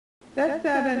Dette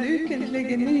den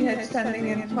ukentlige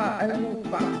nyhetssendingen fra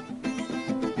Europa.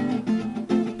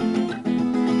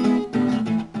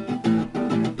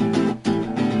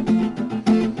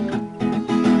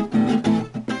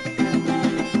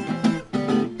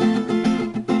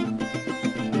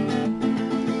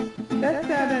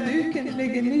 Dette den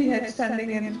ukentlige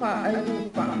nyhetssendingen fra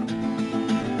Europa.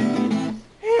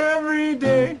 Every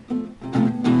day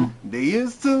they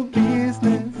used to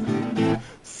business,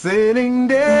 sitting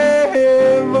there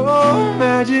for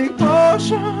magic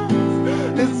potions,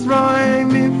 destroying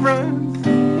me friends,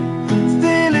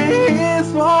 stealing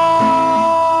his phone.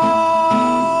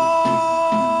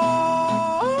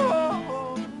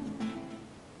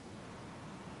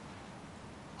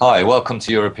 Hi, welcome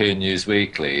to European News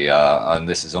Weekly, and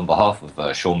this is on behalf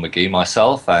of Sean McGee,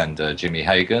 myself, and Jimmy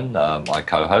Hagan, my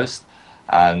co-host.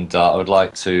 And I would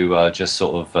like to just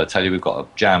sort of tell you we've got a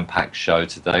jam-packed show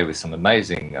today with some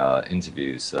amazing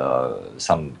interviews,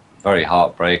 some very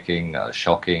heartbreaking,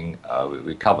 shocking.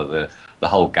 We cover the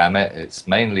whole gamut. It's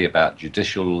mainly about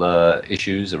judicial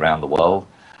issues around the world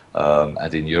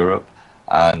and in Europe,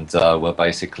 and we're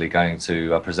basically going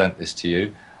to present this to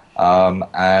you.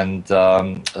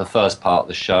 The first part of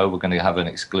the show, we're going to have an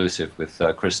exclusive with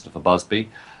Christopher Busby,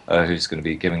 who's going to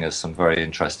be giving us some very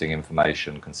interesting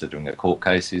information considering a court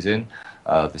case he's in.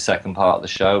 The second part of the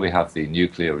show, we have the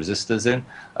nuclear resistors in,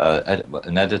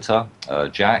 an editor,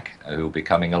 Jack, who will be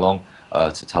coming along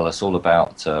to tell us all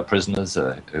about prisoners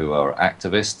who are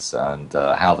activists and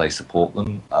how they support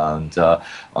them. And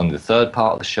on the third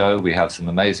part of the show, we have some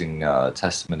amazing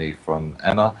testimony from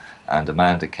Emma and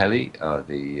Amanda Kelly,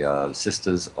 the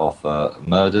sisters of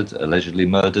allegedly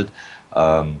murdered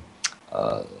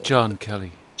John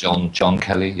Kelly. John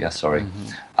Kelly, yeah, sorry.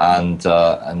 And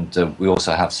we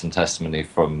also have some testimony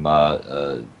from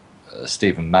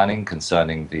Stephen Manning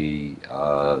concerning the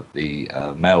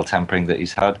mail tampering that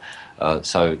he's had.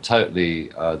 So totally,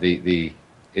 the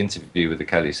interview with the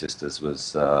Kelly sisters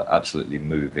was absolutely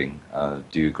moving.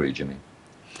 Do you agree, Jimmy?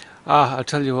 I'll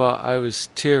tell you what, I was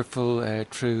tearful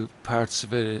through parts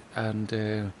of it,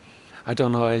 and I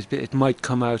don't know, it might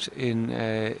come out in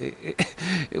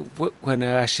when I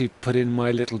actually put in my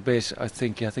little bit. I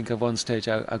think at one stage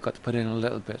I got to put in a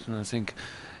little bit, and I think,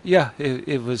 yeah,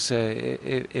 it was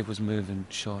moving,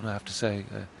 Sean, I have to say.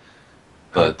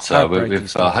 But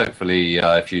with hopefully,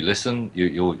 if you listen,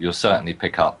 you'll certainly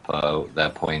pick up their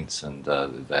points and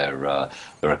their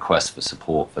request for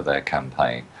support for their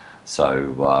campaign.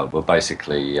 So we're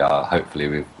basically,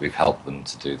 hopefully, we've helped them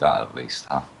to do that at least,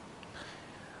 huh?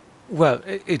 Well,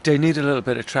 they need a little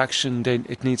bit of traction.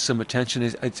 It needs some attention.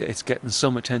 It's getting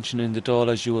some attention in the Dáil,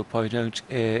 as you will point out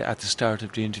at the start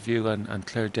of the interview, and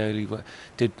Claire Daly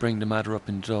did bring the matter up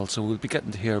in the Dáil. So we'll be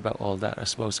getting to hear about all that, I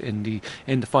suppose, in the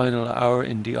final hour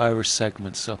in the Irish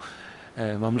segment. So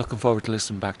I'm looking forward to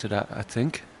listening back to that, I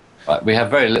think. Right, we have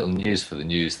very little news for the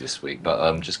news this week, but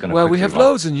I'm just going to. Well, we have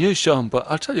loads of news, Sean, but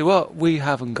I'll tell you what, we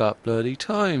haven't got bloody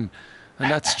time,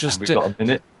 and that's just. We've got a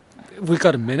minute. We've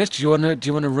got a minute. Do you want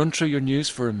to run through your news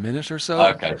for a minute or so?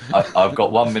 Okay, I've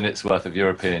got 1 minute's worth of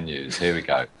European news. Here we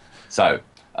go. So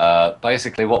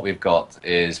basically, what we've got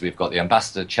the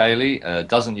Ambassador Chaley, a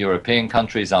dozen European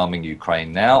countries arming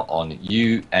Ukraine now on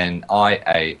unian.info.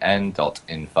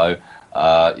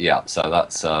 Yeah, so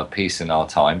that's peace in our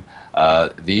time.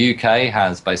 The UK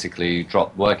has basically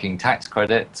dropped working tax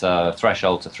credit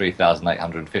threshold to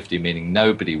 3,850, meaning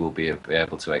nobody will be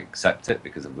able to accept it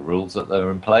because of the rules that are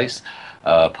in place.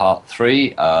 Part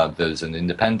 3, there's an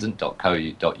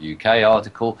independent.co.uk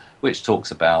article which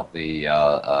talks about the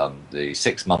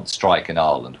 6-month strike in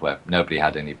Ireland where nobody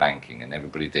had any banking and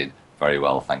everybody did very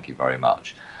well, thank you very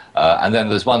much. And then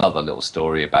there's one other little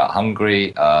story about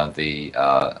Hungary. The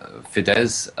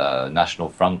Fidesz National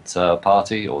Front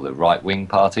Party, or the right-wing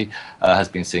party, has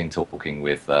been seen talking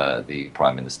with the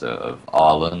Prime Minister of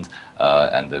Ireland,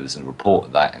 and there was a report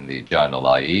of that in the journal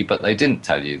IE, but they didn't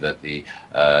tell you that the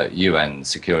UN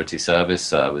Security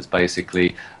Service was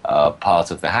basically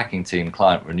part of the hacking team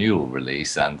client renewal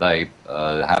release, and they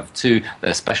have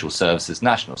their special services,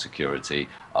 national security,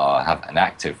 have an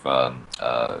active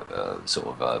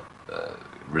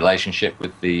relationship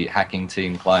with the hacking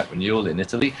team client renewal in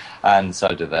Italy, and so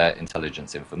do their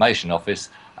intelligence information office.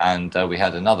 And we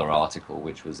had another article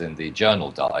which was in the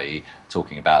journal.ie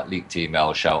talking about leaked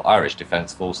emails show Irish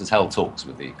Defence Forces held talks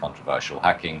with the controversial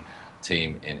hacking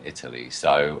team in Italy.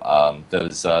 So there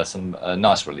was some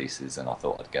nice releases, and I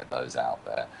thought I'd get those out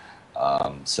there.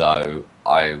 So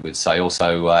I would say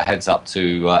also heads up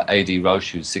to AD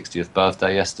Roche, whose 60th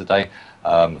birthday yesterday,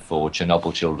 for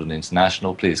Chernobyl Children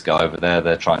International. Please go over there.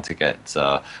 They're trying to get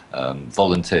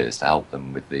volunteers to help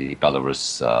them with the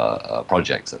Belarus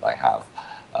projects that they have.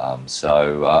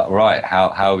 Right,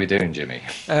 how are we doing, Jimmy?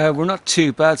 We're not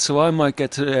too bad, so I might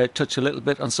get to touch a little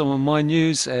bit on some of my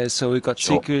news. So we've got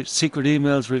Sure. secret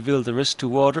emails reveal the risk to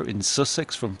water in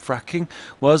Sussex from fracking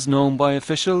was known by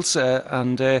officials,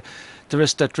 and the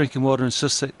risk that drinking water in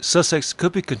Sussex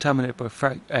could be contaminated by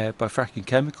fracking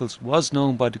chemicals was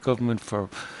known by the government for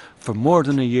more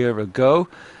than a year ago.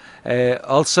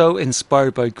 Also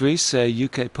inspired by Greece,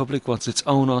 UK public wants its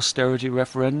own austerity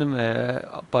referendum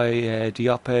by the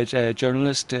op-ed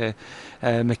journalist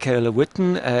Michaela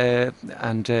Whitten,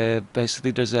 and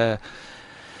basically there's a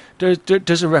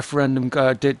referendum.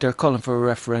 They're calling for a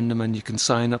referendum, and you can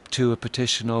sign up to a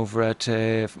petition over at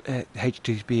https://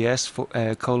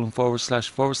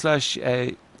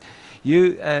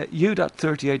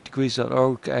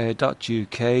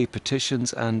 u.38degrees.org.uk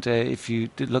petitions, and if you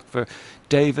look for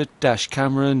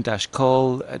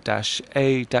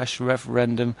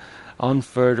David-Cameron-call-a-referendum on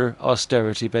further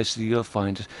austerity, basically you'll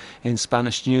find it. In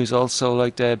Spanish news also,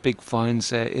 like the big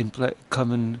fines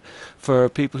coming for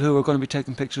people who are going to be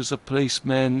taking pictures of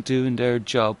policemen doing their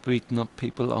job, beating up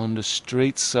people on the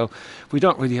streets. So we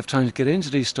don't really have time to get into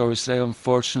these stories today,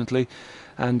 unfortunately.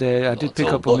 And I did pick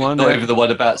up on one. Not even the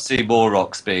one about Seymour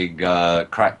Rocks being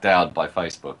cracked down by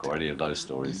Facebook or any of those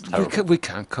stories. We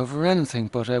can't cover anything,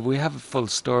 but we have a full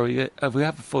story. We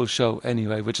have a full show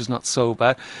anyway, which is not so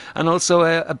bad. And also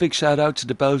a big shout out to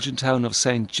the Belgian town of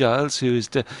St. Giles, who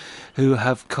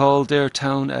have called their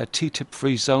town a TTIP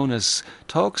free zone, as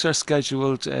talks are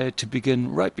scheduled to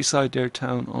begin right beside their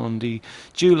town on the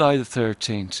July the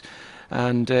 13th.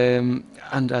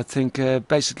 And I think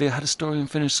basically I had a story on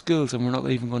Finnish schools, and we're not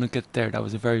even going to get there. That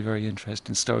was a very, very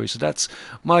interesting story. So that's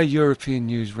my European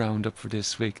news roundup for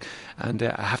this week, and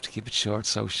I have to keep it short.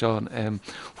 So Sean,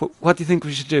 what do you think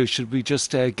we should do? Should we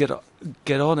just get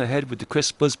on ahead with the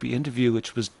Chris Busby interview,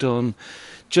 which was done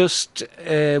just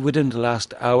within the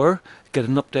last hour? Get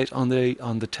an update on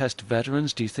the test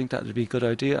veterans. Do you think that would be a good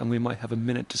idea? And we might have a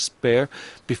minute to spare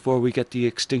before we get the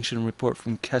Extinction report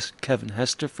from Kevin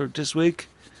Hester for this week.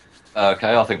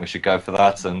 Okay, I think we should go for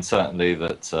that, and certainly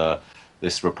that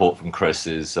this report from Chris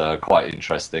is quite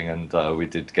interesting, and we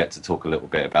did get to talk a little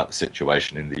bit about the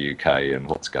situation in the UK and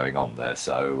what's going on there.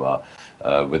 So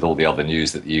with all the other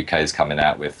news that the UK is coming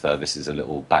out with, this is a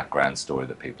little background story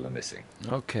that people are missing.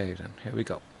 Okay, then, here we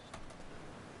go.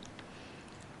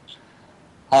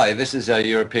 Hi, this is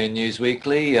European News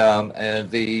Weekly,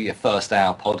 the first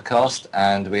hour podcast,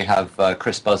 and we have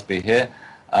Chris Busby here.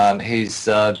 He's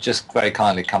just very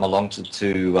kindly come along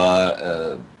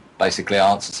to basically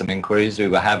answer some inquiries we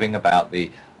were having about the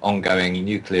ongoing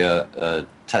nuclear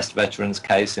test veterans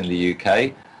case in the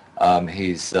UK.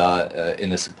 He's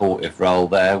in a supportive role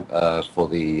there for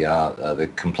the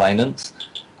complainants,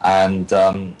 and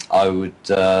I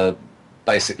would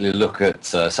basically look at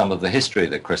some of the history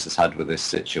that Chris has had with this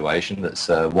situation that's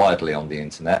widely on the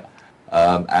internet,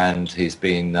 and he's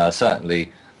been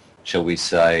certainly, shall we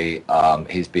say,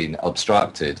 he's been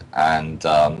obstructed, and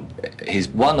he's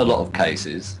won a lot of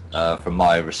cases from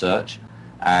my research,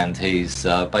 and he's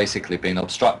basically been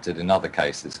obstructed in other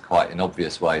cases quite in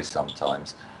obvious ways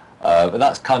sometimes. But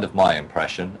that's kind of my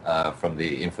impression from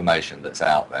the information that's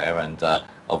out there, and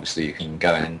obviously you can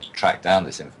go and track down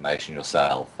this information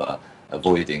yourself,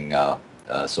 avoiding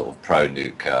sort of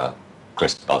pro-nuke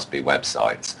Chris Busby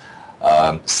websites.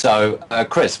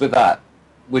 Chris, with that,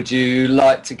 would you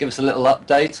like to give us a little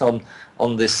update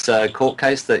on this court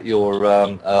case that you're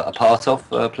a part of,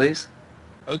 please?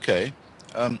 Okay.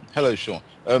 Hello, Sean.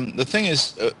 The thing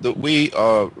is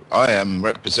that I am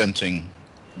representing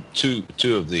two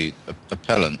of the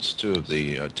appellants, two of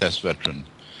the test veterans,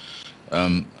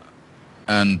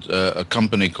 and a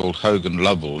company called Hogan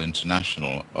Lovells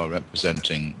International are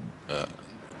representing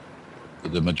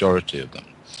the majority of them.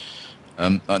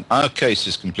 And our case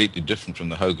is completely different from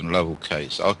the Hogan Lovells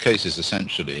case. Our case is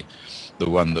essentially the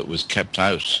one that was kept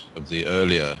out of the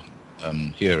earlier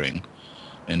hearing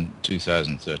in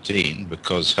 2013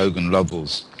 because Hogan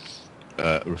Lovells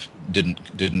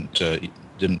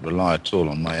didn't rely at all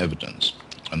on my evidence,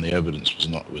 and the evidence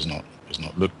was not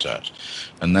looked at.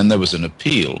 And then there was an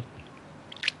appeal.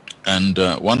 And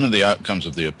one of the outcomes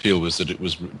of the appeal was that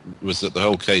that the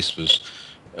whole case was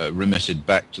remitted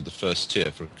back to the first tier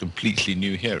for a completely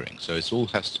new hearing. So it all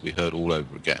has to be heard all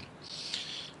over again.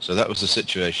 So that was the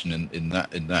situation in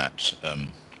that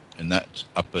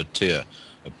upper tier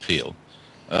appeal.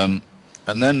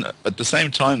 And then at the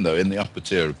same time, though, in the upper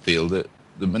tier appeal, the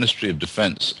Ministry of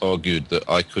Defence argued that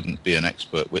I couldn't be an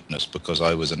expert witness because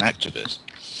I was an activist.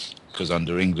 Because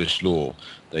under English law,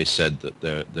 they said that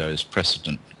there is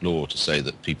precedent law to say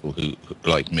that people who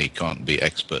like me can't be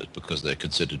experts because they're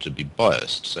considered to be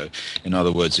biased. So, in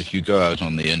other words, if you go out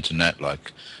on the internet,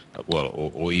 like, well,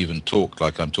 or even talk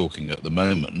like I'm talking at the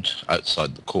moment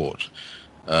outside the court,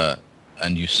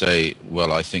 and you say,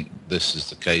 well, I think this is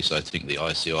the case, I think the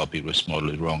ICRP risk model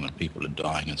is wrong and people are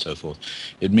dying and so forth,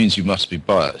 it means you must be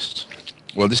biased.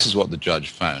 Well, this is what the judge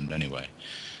found anyway.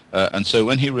 And so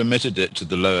when he remitted it to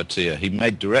the lower tier, he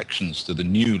made directions to the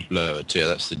new lower tier,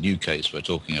 that's the new case we're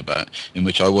talking about, in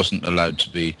which I wasn't allowed to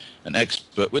be an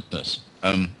expert witness.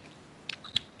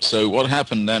 So what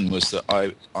happened then was that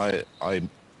I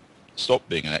stopped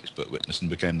being an expert witness and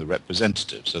became the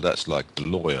representative. So that's like the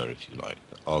lawyer, if you like,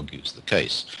 that argues the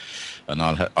case. And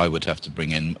I would have to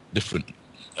bring in different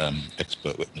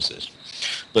expert witnesses.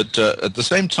 But at the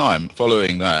same time,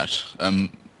 following that,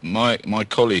 my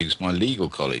colleagues, my legal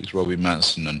colleagues, Robbie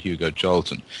Manson and Hugo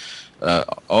Charlton,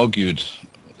 argued,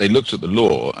 they looked at the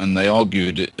law and they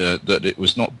argued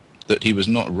that he was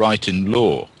not right in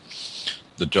law,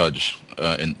 the judge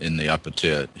in the upper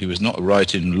tier. He was not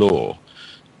right in law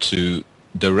to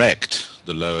direct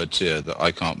the lower tier that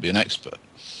I can't be an expert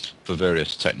for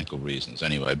various technical reasons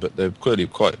anyway, but they're clearly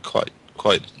quite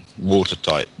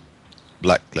watertight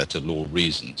black letter law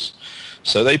reasons.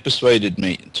 So they persuaded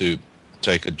me to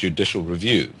take a judicial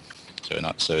review.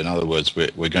 So in other words,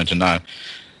 we're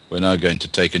now going to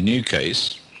take a new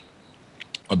case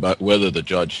about whether the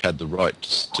judge had the right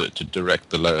to direct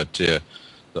the lower tier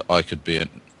that I could be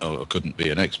or couldn't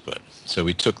be an expert. So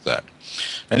we took that.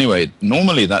 Anyway,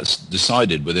 normally that's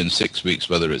decided within 6 weeks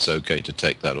whether it's okay to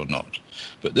take that or not.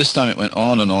 But this time it went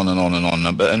on and on and on and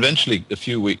on. But eventually, a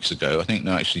few weeks ago, I think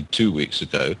no, actually 2 weeks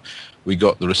ago, we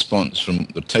got the response from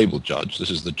the table judge.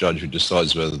 This is the judge who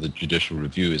decides whether the judicial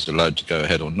review is allowed to go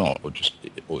ahead or not,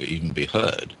 or even be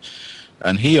heard.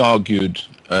 And he argued,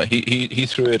 he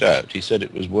threw it out. He said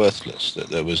it was worthless, that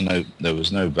there was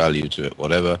no value to it,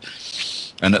 whatever.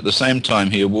 And at the same time,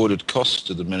 he awarded costs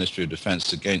to the Ministry of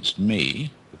Defence against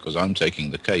me, because I'm taking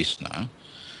the case now,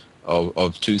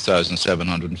 of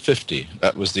 2,750.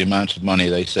 That was the amount of money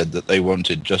they said that they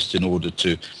wanted just in order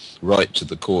to write to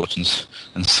the court and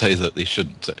say that they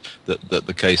shouldn't, that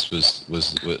the case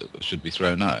should be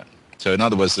thrown out. So in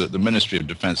other words, the Ministry of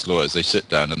Defence lawyers, they sit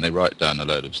down and they write down a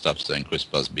load of stuff saying Chris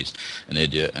Busby's an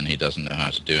idiot and he doesn't know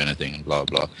how to do anything and blah,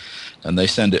 blah. And they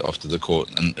send it off to the court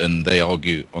and they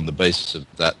argue on the basis of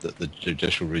that the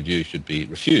judicial review should be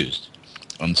refused.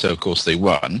 And so, of course, they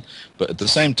won. But at the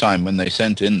same time, when they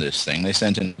sent in this thing, they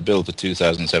sent in a bill for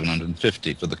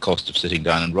 2,750 for the cost of sitting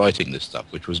down and writing this stuff,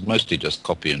 which was mostly just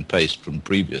copy and paste from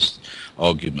previous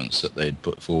arguments that they'd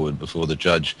put forward before the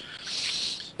judge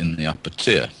in the upper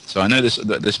tier. So I know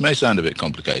this may sound a bit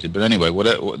complicated, but anyway,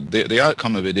 the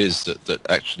outcome of it is that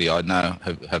actually I now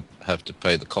have to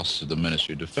pay the costs of the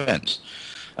Ministry of Defence.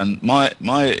 And my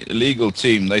legal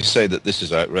team, they say that this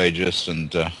is outrageous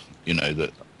and, you know,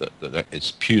 that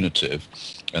it's punitive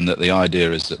and that the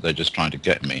idea is that they're just trying to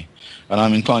get me. And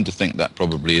I'm inclined to think that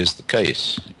probably is the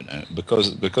case, you know,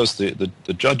 because the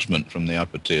judgment from the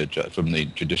upper tier, from the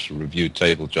judicial review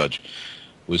table judge,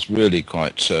 was really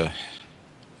quite,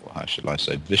 how shall I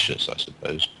say, vicious, I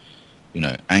suppose, you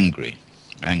know, angry.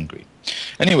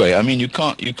 Anyway, I mean, you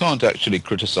can't actually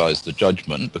criticize the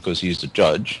judgment because he's the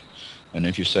judge. And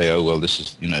if you say, oh, well,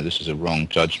 this is a wrong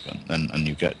judgment, and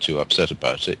you get too upset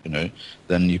about it, you know,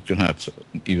 then you can have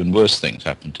even worse things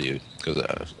happen to you. Because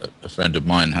a friend of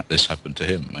mine, this happened to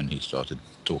him when he started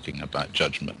talking about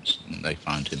judgments, and they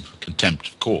found him for contempt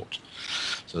of court.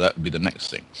 So that would be the next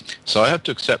thing. So I have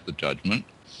to accept the judgment,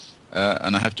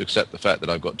 and I have to accept the fact that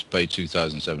I've got to pay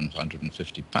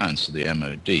 £2,750 to the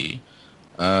MOD,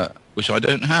 which I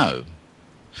don't have.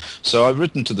 So I've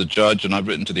written to the judge and I've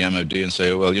written to the MOD and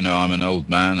say, well, you know, I'm an old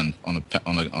man and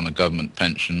on a government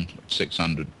pension,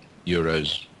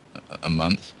 €600 a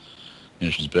month,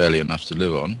 which is barely enough to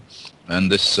live on. And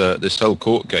this whole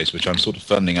court case, which I'm sort of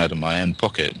funding out of my own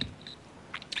pocket,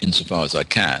 insofar as I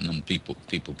can, and people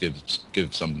give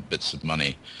some bits of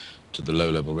money to the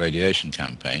low-level radiation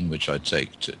campaign, which I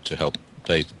take to help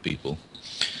pay for people.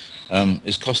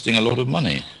 Is costing a lot of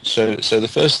money. So the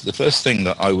first thing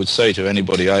that I would say to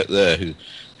anybody out there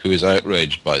who is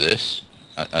outraged by this,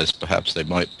 as perhaps they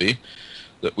might be,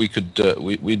 that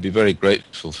we'd be very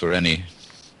grateful for any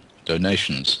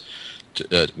donations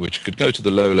which could go to the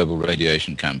low-level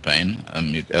radiation campaign,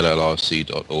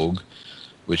 llrc.org,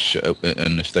 which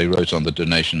and if they wrote on the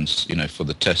donations, for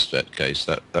the test vet case,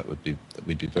 that would be,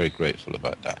 we'd be very grateful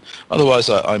about that. Otherwise,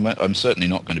 I'm certainly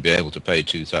not going to be able to pay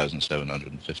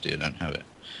 2,750. I don't have it.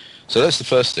 So that's the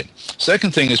first thing.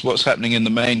 Second thing is what's happening in the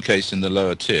main case in the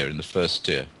lower tier, in the first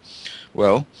tier.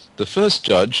 Well, the first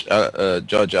judge,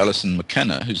 Judge Alison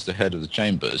McKenna, who's the head of the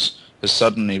chambers, has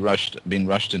suddenly been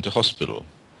rushed into hospital.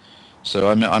 So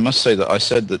I must say that I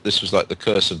said that this was like the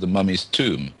curse of the mummy's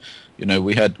tomb.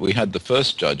 We had the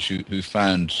first judge who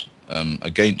found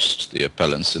against the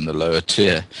appellants in the lower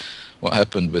tier. What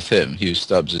happened with him, Hugh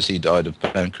Stubbs, is he died of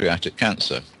pancreatic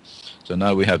cancer. So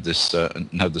now we have this,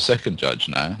 have the second judge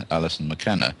now, Alison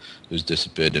McKenna, who's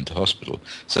disappeared into hospital.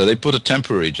 So they put a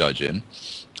temporary judge in,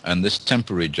 and this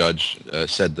temporary judge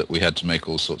said that we had to make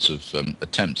all sorts of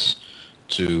attempts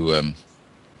to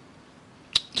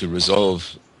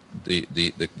resolve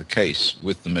the case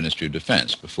with the Ministry of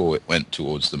Defence before it went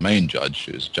towards the main judge,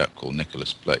 who's a chap called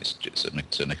Sir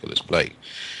Nicholas Blake.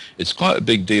 It's quite a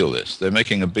big deal. This they're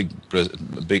making a big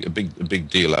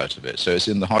deal out of it. So it's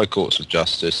in the High Courts of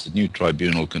Justice. The new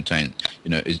tribunal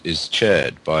is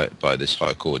chaired by this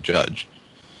High Court judge,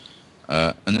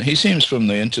 and he seems from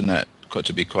the internet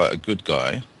to be quite a good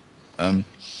guy. And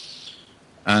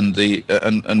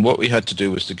what we had to do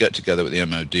was to get together with the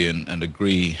MOD and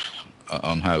agree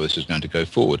on how this was going to go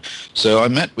forward. So I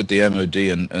met with the MOD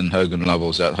and Hogan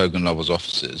Lovells at Hogan Lovells'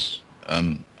 offices,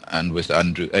 and with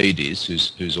Andrew Ades,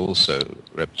 who's also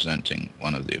representing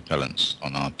one of the appellants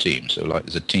on our team. So like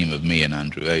there's a team of me and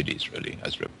Andrew Ades really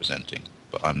as representing,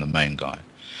 but I'm the main guy.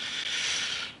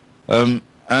 And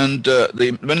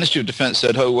the Ministry of Defence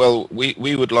said, oh, well,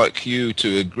 we would like you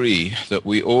to agree that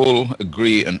we all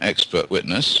agree an expert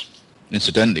witness.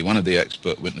 Incidentally, one of the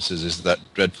expert witnesses is that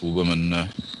dreadful woman,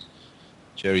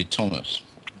 Jerry Thomas.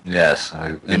 Yes.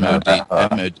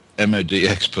 MOD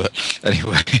expert.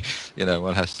 Anyway,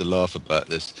 one has to laugh about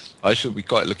this. I should be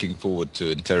quite looking forward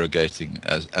to interrogating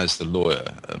as the lawyer,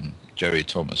 Jerry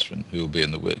Thomas, who will be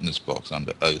in the witness box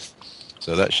under oath.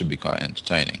 So that should be quite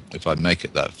entertaining if I make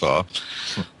it that far.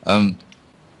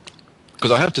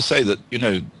 Because I have to say that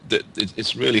that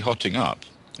it's really hotting up,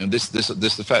 and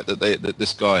the fact that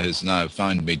this guy has now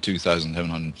fined me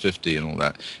 2,750 and all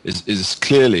that is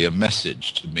clearly a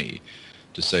message to me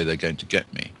to say they're going to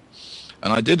get me.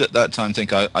 And I did at that time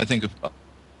think I think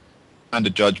and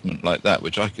a judgment like that,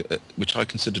 which I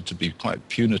considered to be quite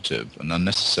punitive and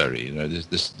unnecessary.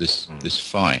 This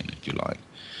fine, if you like.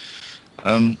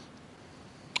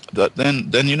 That then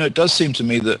it does seem to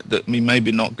me that we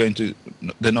maybe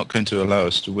they're not going to allow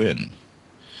us to win.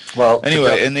 Well,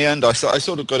 anyway, in the end, I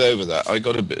sort of got over that. I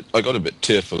got a bit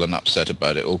tearful and upset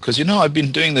about it all because I've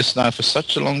been doing this now for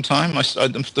such a long time.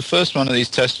 The first one of these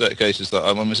test vet cases that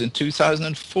I won was in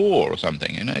 2004 or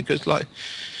something. Because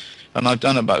and I've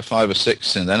done about 5 or 6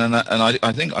 since then. And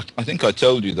I think I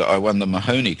told you that I won the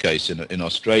Mahoney case in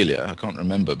Australia. I can't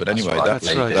remember, but anyway,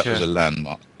 that was a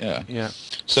landmark. Yeah. Yeah.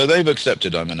 So they've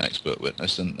accepted I'm an expert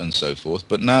witness and so forth.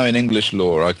 But now in English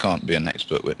law, I can't be an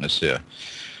expert witness here.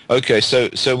 Okay, so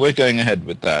we're going ahead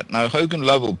with that. Now, Hogan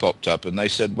Lovell popped up and they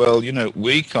said, well,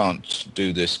 we can't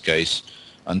do this case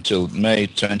until May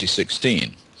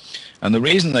 2016. And the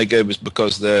reason they gave was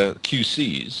because their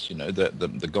QCs,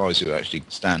 the guys who actually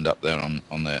stand up there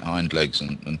on their hind legs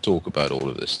and talk about all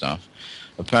of this stuff,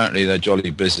 apparently they're jolly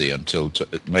busy until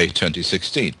May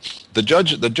 2016. The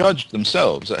judge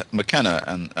themselves, McKenna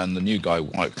and the new guy,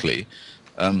 Whiteley,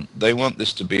 they want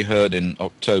this to be heard in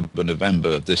October,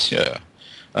 November of this year.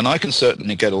 And I can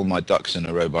certainly get all my ducks in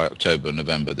a row by October,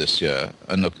 November this year,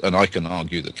 and I can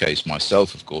argue the case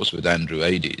myself, of course, with Andrew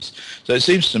Ades. So it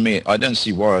seems to me, I don't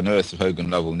see why on earth Hogan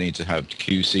Lovell need to have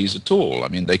QCs at all. I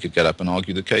mean, they could get up and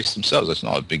argue the case themselves. That's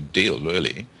not a big deal,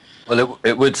 really. Well,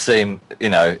 it would seem,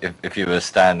 if you were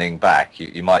standing back,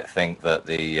 you might think that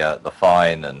the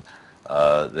fine and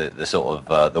the sort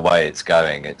of the way it's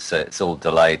going, it's all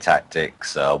delay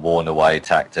tactics, worn away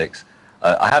tactics.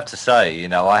 I have to say,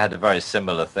 I had a very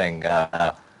similar thing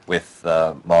with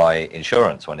my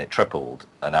insurance when it tripled,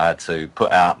 and I had to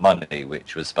put out money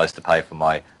which was supposed to pay for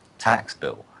my tax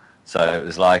bill. So it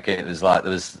was like there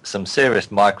was some serious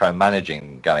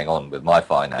micromanaging going on with my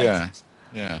finances.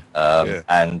 Yeah.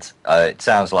 And it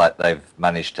sounds like they've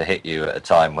managed to hit you at a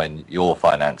time when your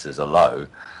finances are low.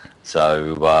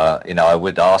 So, I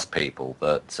would ask people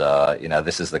that,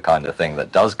 this is the kind of thing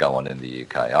that does go on in the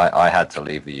UK. I had to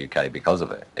leave the UK because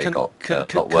of it. It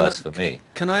got worse for me.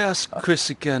 Can I ask Chris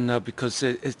again now, because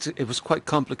it was quite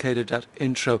complicated, that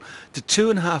intro. The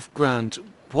 2.5 grand,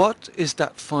 What is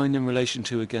that fine in relation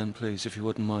to again, please, if you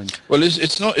wouldn't mind? Well,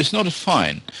 it's not a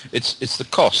fine. It's the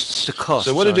costs. The costs.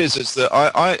 So what it is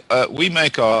that we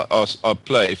make our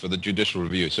play for the judicial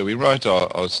review. So we write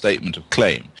our statement of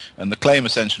claim, and the claim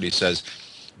essentially says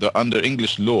that under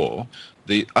English law,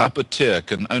 the upper tier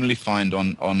can only find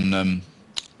on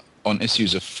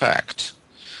issues of fact.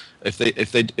 If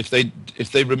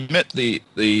they remit the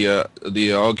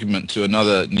argument to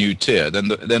another new tier,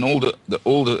 then all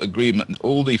the agreement,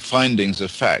 all the findings of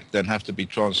fact then have to be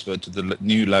transferred to the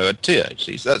new lower tier.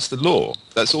 See, so that's the law.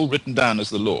 That's all written down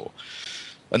as the law.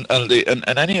 And a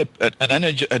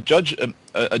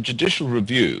judicial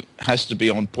review has to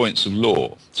be on points of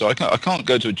law. So I can't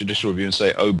go to a judicial review and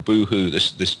say, oh, boo-hoo,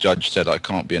 this judge said I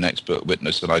can't be an expert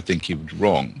witness and I think he was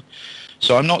wrong.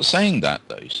 So I'm not saying that,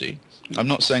 though, you see. I'm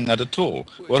not saying that at all.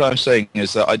 What I'm saying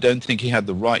is that I don't think he had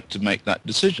the right to make that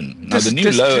decision. Now, the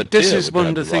new lower tier is one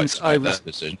of the things I was.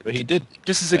 Decision, but he did.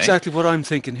 This is exactly what I'm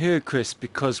thinking here, Chris.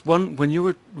 Because when you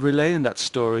were relaying that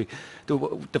story,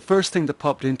 the first thing that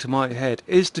popped into my head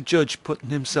is the judge putting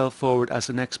himself forward as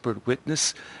an expert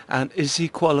witness, and is he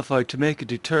qualified to make a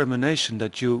determination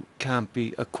that you can't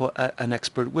be an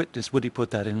expert witness? Would he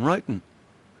put that in writing?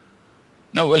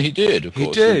 No, well, he did, of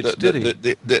course. He did, did he?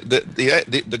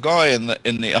 The guy in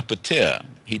the upper tier,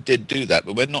 he did do that,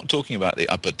 but we're not talking about the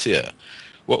upper tier.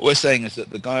 What we're saying is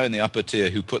that the guy in the upper tier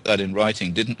who put that in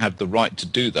writing didn't have the right to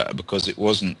do that because he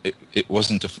wasn't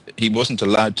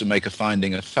allowed to make a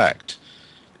finding of fact,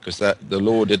 because the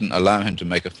law didn't allow him to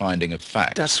make a finding of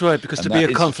fact. That's right, because there'd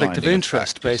be a conflict of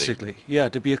interest, basically. Yeah,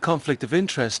 there'd be a conflict of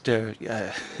interest there.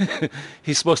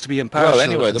 He's supposed to be impartial. Well,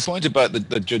 anyway, the point about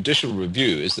the judicial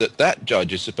review is that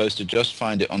judge is supposed to just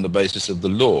find it on the basis of the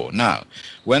law. Now,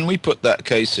 when we put that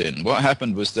case in, what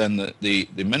happened was then that the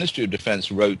Ministry of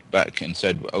Defence wrote back and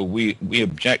said, oh, we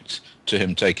object to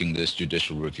him taking this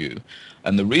judicial review.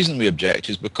 And the reason we object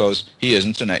is because he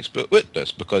isn't an expert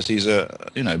witness, because he's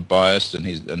biased and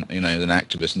he's an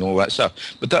activist and all that stuff.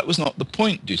 But that was not the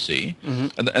point, you see.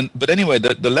 Mm-hmm. But anyway,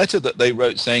 the letter that they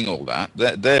wrote saying all that,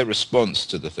 their response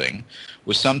to the thing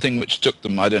was something which took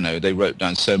them, I don't know, they wrote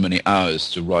down so many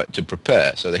hours to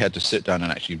prepare. So they had to sit down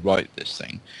and actually write this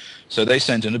thing. So they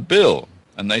sent in a bill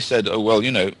and they said, oh, well,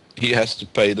 he has to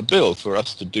pay the bill for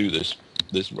us to do this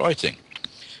writing.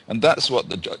 And that's what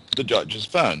the judge has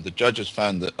found. The judge has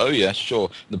found that, oh, yes, sure,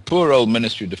 the poor old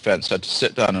Ministry of Defence had to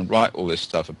sit down and write all this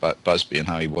stuff about Busby and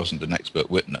how he wasn't an expert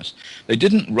witness. They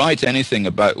didn't write anything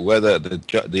about whether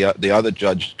the other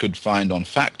judge could find on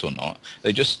fact or not.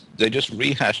 They just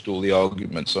rehashed all the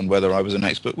arguments on whether I was an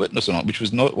expert witness or not, which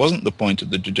wasn't the point of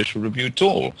the judicial review at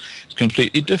all. It's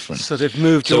completely different. So they've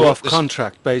moved you off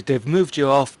contract. They've moved you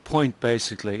off point,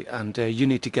 basically, and you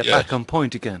need to get back on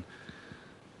point again.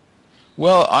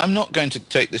 Well, I'm not going to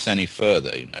take this any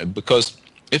further, because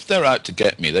if they're out to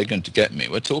get me, they're going to get me.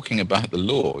 We're talking about the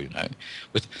law,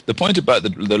 With the point about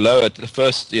the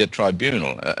first-tier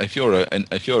tribunal, if you're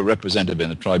a representative in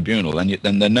a tribunal,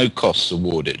 then there are no costs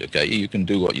awarded. Okay, you can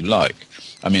do what you like.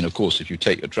 I mean, of course, if you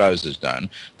take your trousers down,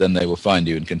 then they will find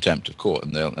you in contempt of court,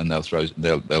 and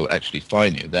they'll actually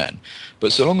fine you then.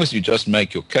 But so long as you just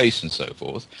make your case and so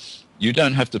forth, you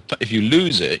don't have to. If you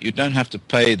lose it, you don't have to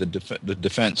pay the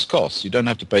defence costs. You don't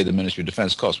have to pay the Ministry of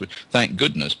Defence costs. Thank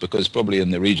goodness, because probably in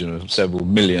the region of several £1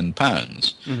 million,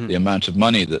 mm-hmm. the amount of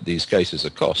money that these cases are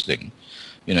costing,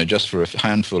 just for a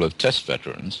handful of test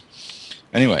veterans.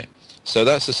 Anyway, so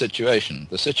that's the situation.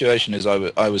 The situation is,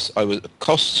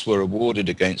 costs were awarded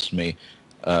against me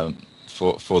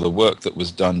for the work that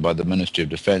was done by the Ministry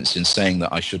of Defence in saying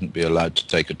that I shouldn't be allowed to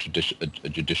take a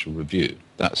judicial review.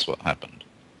 That's what happened.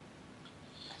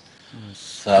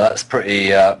 So that's pretty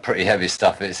heavy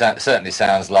stuff. It certainly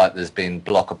sounds like there's been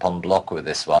block upon block with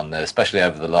this one, especially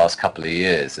over the last couple of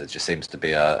years. It just seems to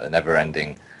be a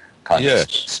never-ending kind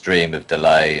of stream of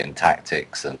delay and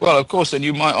tactics. And well, of course, and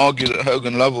you might argue that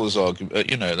Hogan Lovell's argument,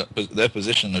 their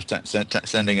position of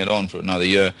sending it on for another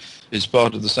year is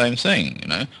part of the same thing,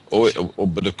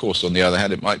 But of course, on the other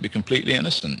hand, it might be completely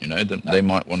innocent. They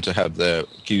might want to have their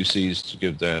QCs to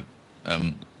give their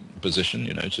position,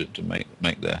 to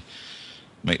make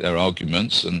their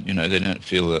arguments, and they don't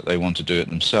feel that they want to do it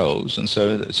themselves. And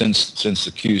so since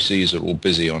the QCs are all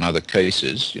busy on other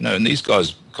cases, and these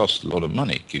guys cost a lot of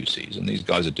money, QCs, and these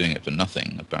guys are doing it for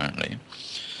nothing apparently.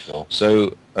 Sure.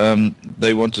 So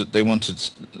they want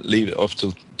to leave it off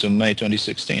to May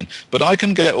 2016. But I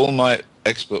can get all my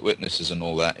expert witnesses and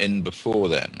all that in before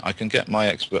then. I can get my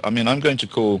expert. I mean, I'm going to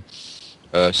call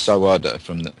Sawada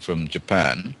from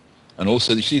Japan. And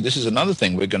also, you see, this is another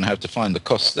thing. We're going to have to find the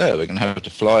costs there. We're going to have to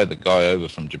fly the guy over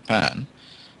from Japan.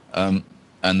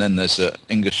 And then there's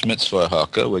Inga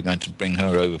Schmitzfeuerhacker. We're going to bring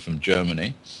her over from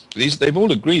Germany. They've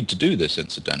all agreed to do this,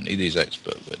 incidentally, these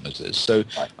expert witnesses. So,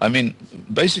 I mean,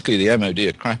 basically the MOD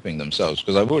are crapping themselves,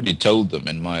 because I've already told them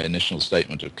in my initial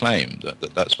statement of claim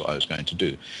that that's what I was going to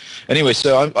do. Anyway,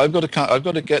 so I've got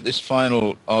to get this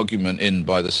final argument in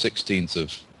by the 16th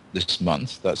of this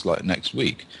month. That's like next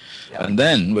week. Yeah. And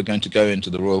then we're going to go into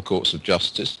the Royal Courts of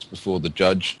Justice before the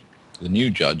judge, the new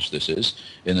judge this is,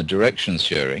 in a directions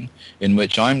hearing, in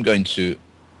which I'm going to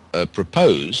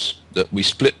propose that we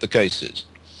split the cases.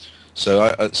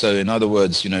 So in other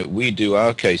words, we do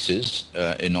our cases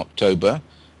in October,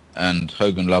 and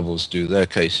Hogan Lovells do their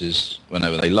cases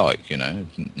whenever they like,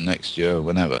 next year or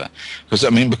whenever.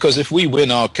 Because if we win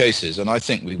our cases, and I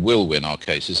think we will win our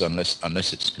cases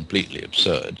unless it's completely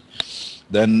absurd,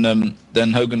 then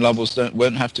Hogan Lovells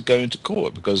won't have to go into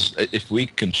court, because if we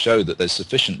can show that there's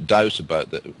sufficient doubt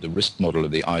about the risk model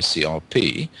of the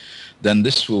ICRP, then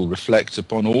this will reflect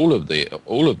upon all of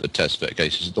the test vet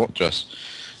cases, not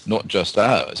just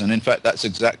ours. And in fact, that's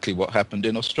exactly what happened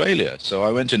in Australia. So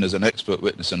I went in as an expert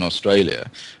witness in Australia,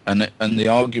 and the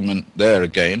argument there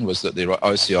again was that the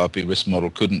ICRP risk model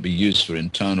couldn't be used for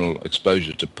internal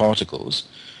exposure to particles.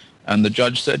 And the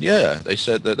judge said, yeah, they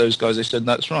said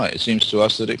that's right. It seems to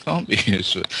us that it can't be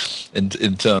used for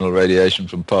internal radiation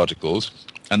from particles.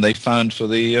 And they found for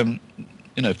the,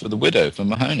 for the widow, for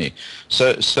Mahoney.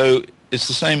 So it's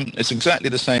the same. It's exactly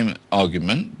the same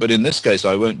argument, but in this case,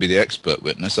 I won't be the expert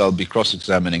witness. I'll be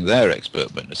cross-examining their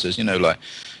expert witnesses.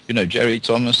 Jerry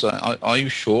Thomas, are you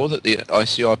sure that the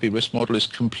ICRP risk model is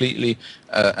completely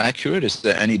accurate? Is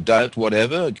there any doubt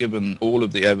whatever, given all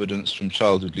of the evidence from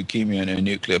childhood leukemia in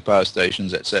nuclear power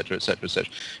stations, etc., etc.,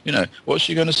 etc.? What's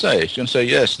she going to say? She's going to say,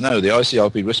 yes, no, the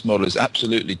ICRP risk model is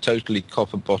absolutely, totally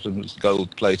copper-bottomed,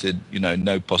 gold-plated,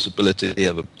 no possibility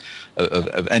of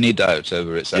any doubt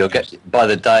over its accuracy. By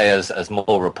the day, as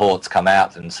more reports come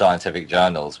out in scientific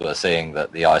journals, we're seeing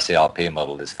that the ICRP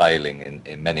model is failing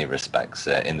in many respects,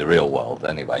 in the real world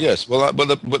anyway. Yes, well,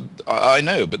 I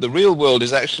know, but the real world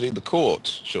is actually the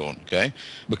court, Sean, okay?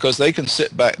 Because they can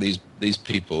sit back, these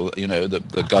people,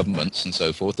 the governments and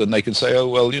so forth, and they can say, oh,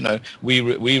 well,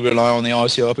 we rely on the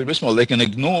ICRP risk model. They can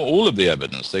ignore all of the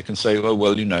evidence. They can say, oh,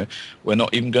 well, we're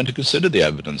not even going to consider the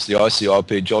evidence. The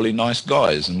ICRP are jolly nice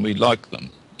guys, and we like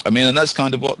them. And that's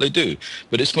kind of what they do.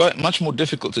 But it's much more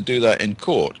difficult to do that in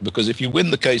court, because if you win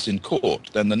the case in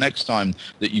court, then the next time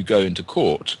that you go into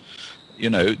court,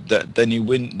 then you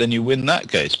win that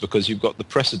case, because you've got the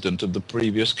precedent of the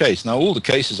previous case. Now, all the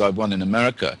cases I've won in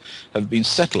America have been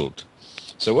settled.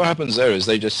 So what happens there is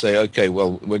they just say, okay,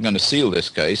 well, we're going to seal this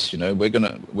case. We're going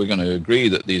to agree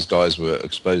that these guys were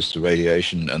exposed to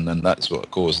radiation, and then that's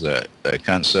what caused their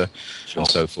cancer, sure, and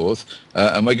so forth.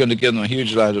 And we're going to give them a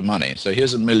huge amount of money. So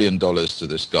here's $1 million to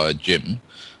this guy Jim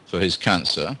for his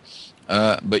cancer,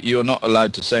 but you're not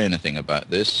allowed to say anything about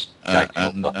this,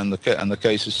 and the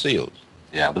case is sealed.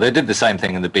 Yeah, but they did the same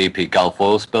thing in the BP Gulf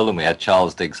oil spill, and we had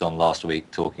Charles Diggs on last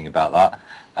week talking about that.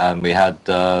 And we had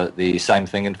the same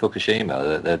thing in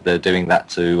Fukushima. They're doing that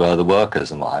to the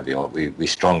workers and what have you. We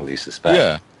strongly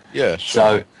suspect. Yeah,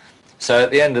 sure. So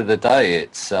at the end of the day,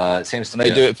 it seems to be...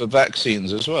 And they do it for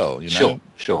vaccines as well,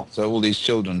 Sure. So all these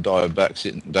children die of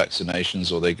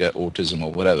vaccinations, or they get autism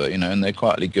or whatever, and they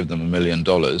quietly give them $1 million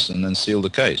and then seal the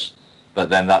case. But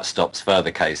then that stops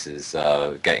further cases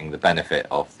getting the benefit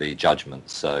of the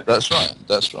judgments. So that's right.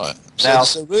 Now,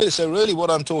 so really,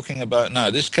 what I'm talking about now,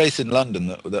 this case in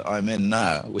London that I'm in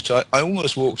now, which I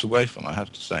almost walked away from, I have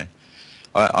to say,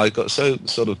 I got so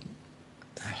sort of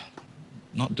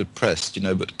not depressed,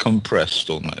 but compressed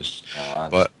almost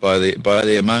by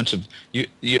the amount of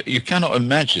you cannot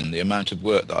imagine the amount of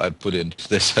work that I've put into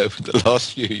this over the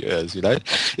last few years.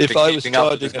 If I was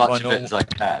charging as much of it as I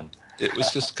can. It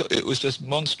was just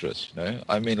monstrous,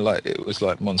 it was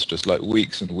like monstrous, like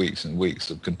weeks and weeks and weeks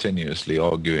of continuously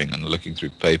arguing and looking through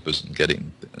papers and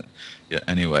getting,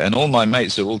 anyway. And all my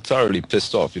mates are all thoroughly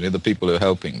pissed off, the people who are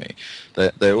helping me.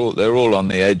 They're all on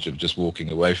the edge of just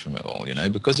walking away from it all,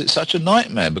 because it's such a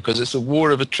nightmare, because it's a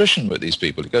war of attrition with these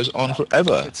people. It goes on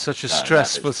forever. It's such a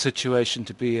stressful situation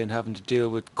to be in, having to deal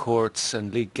with courts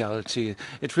and legality.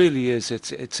 It really is.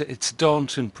 It's a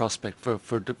daunting prospect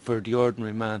for the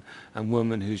ordinary man and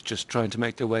woman who's just trying to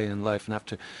make their way in life and have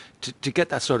to get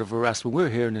that sort of harassment. We're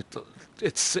hearing it.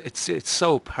 It's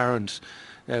so apparent.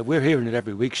 We're hearing it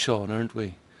every week, Sean, aren't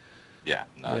we? Yeah,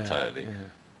 totally. Yeah.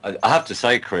 I have to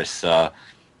say, Chris, to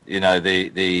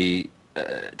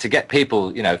get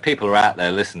people, if people are out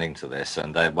there listening to this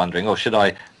and they're wondering, should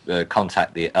I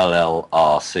contact the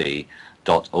LLRC.org,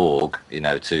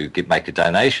 to make a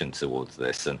donation towards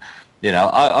this? And You know,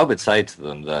 I would say to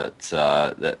them that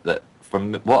that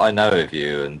from what I know of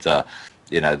you and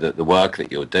you know, the work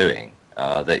that you're doing,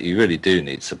 that you really do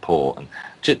need support. And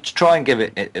to try and give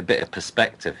it a bit of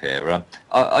perspective here,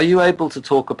 are you able to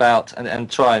talk about and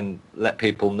try and let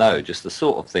people know just the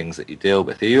sort of things that you deal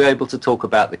with? Are you able to talk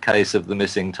about the case of the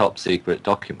missing top secret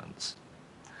documents?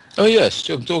 Oh yes,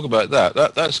 talk about that.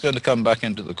 That's going to come back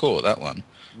into the court, that one.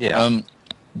 Yeah.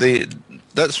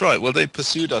 That's right. Well, they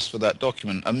pursued us for that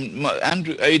document.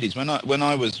 Andrew Ades,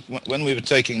 when we were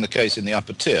taking the case in the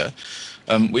upper tier,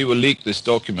 we were leaked this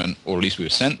document, or at least we were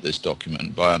sent this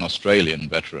document by an Australian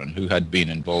veteran who had been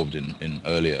involved in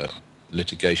earlier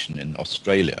litigation in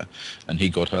Australia, and he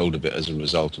got hold of it as a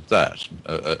result of that,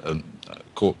 a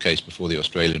court case before the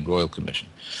Australian Royal Commission.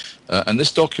 And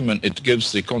this document, it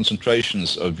gives the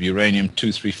concentrations of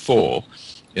uranium-234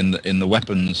 in the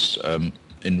weapons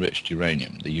enriched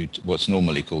uranium, what's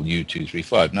normally called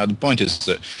U-235. Now the point is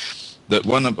that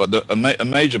a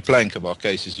major plank of our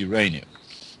case is uranium.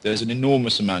 There's an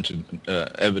enormous amount of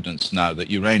evidence now that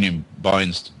uranium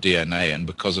binds to DNA, and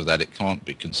because of that, it can't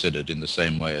be considered in the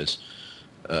same way as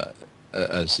the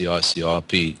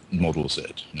ICRP models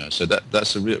it. You know, so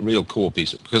that's a real core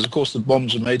piece, because of course the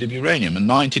bombs are made of uranium, and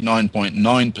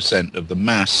 99.9% of the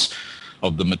mass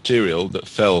of the material that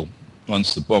fell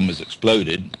once the bomb is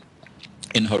exploded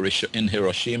in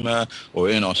Hiroshima or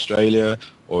in Australia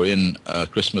or in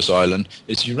Christmas Island,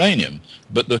 it's uranium.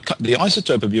 But the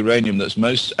isotope of uranium that's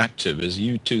most active is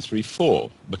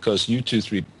U-234, because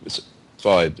U-235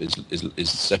 is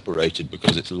separated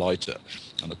because it's lighter,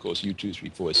 and of course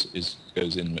U-234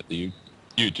 goes in with the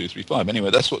U-235.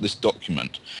 Anyway, that's what this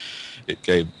document, it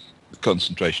gave the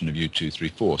concentration of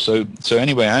U-234. So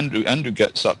anyway, Andrew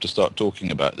gets up to start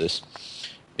talking about this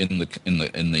in the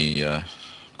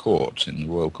court, in the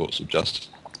Royal Courts of Justice,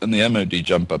 and the MOD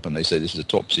jump up and they say this is a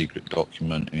top secret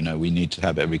document, you know, we need to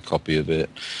have every copy of it,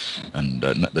 and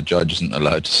the judge isn't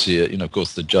allowed to see it. You know, of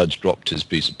course the judge dropped his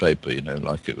piece of paper, you know,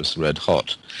 like it was red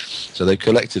hot. So they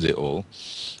collected it all,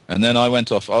 and then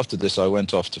after this I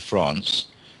went off to France,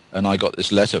 and I got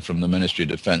this letter from the Ministry of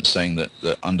Defence saying that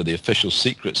under the Official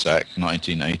Secrets Act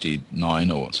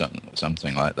 1989 or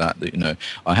something like that, you know,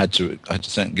 I had to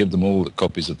give them all the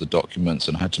copies of the documents,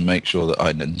 and I had to make sure that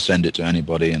I didn't send it to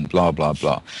anybody, and blah blah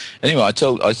blah. Anyway, I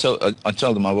told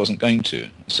them I wasn't going to.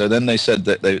 So then they said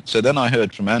that so then I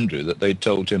heard from Andrew that they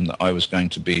told him that I was going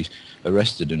to be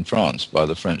arrested in France by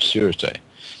the French Sûreté,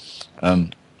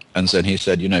 and then he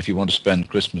said, you know, if you want to spend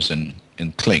Christmas in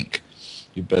Clink,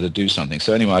 you better do something.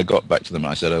 So anyway, I got back to them.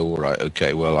 I said, oh, all right,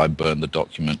 okay, well, I burned the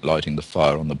document lighting the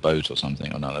fire on the boat or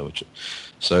something or another.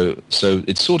 So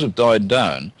it sort of died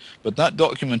down, but that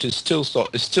document is still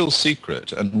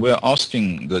secret, and we're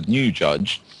asking the new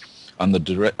judge under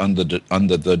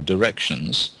the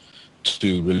directions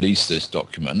to release this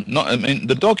document.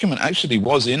 The document actually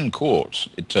was in court,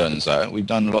 it turns out. We've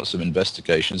done lots of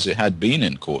investigations. It had been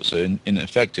in court, so in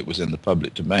effect it was in the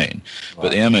public domain. Wow.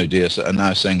 But the MOD are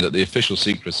now saying that the Official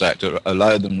Secrets Act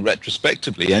allowed them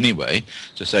retrospectively anyway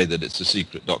to say that it's a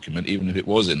secret document, even if it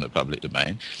was in the public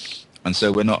domain. And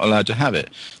so we're not allowed to have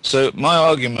it. So my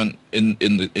argument in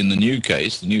the new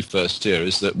case, the new first tier,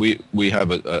 is that we have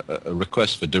a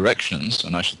request for directions,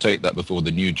 and I shall take that before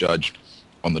the new judge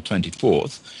on the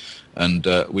 24th, and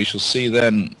we shall see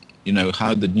then, you know,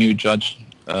 how the new judge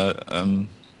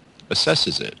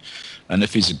assesses it. And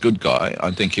if he's a good guy, I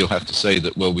think he'll have to say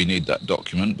that, well, we need that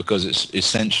document because it's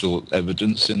essential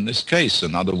evidence in this case,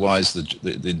 and otherwise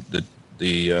the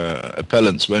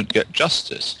appellants won't get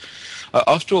justice.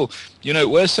 After all, you know,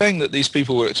 we're saying that these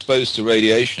people were exposed to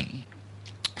radiation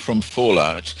from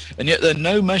fallout, and yet there are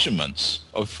no measurements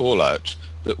of fallout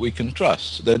that we can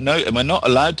trust. And we're not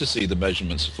allowed to see the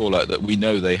measurements of fallout that we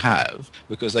know they have,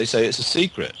 because they say it's a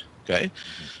secret. Okay,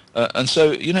 and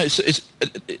so, you know,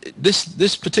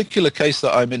 this particular case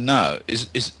that I'm in now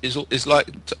is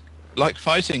like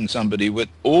fighting somebody with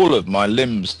all of my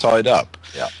limbs tied up.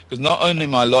 Yeah. Because not only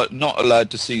am I not allowed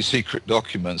to see secret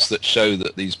documents that show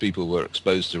that these people were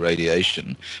exposed to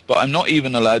radiation, but I'm not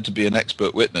even allowed to be an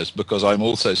expert witness because I'm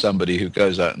also somebody who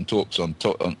goes out and talks on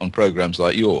programs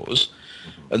like yours.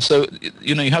 And so,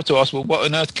 you know, you have to ask, well, what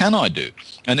on earth can I do?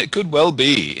 And it could well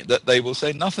be that they will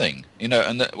say nothing, you know,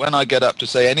 and that when I get up to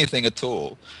say anything at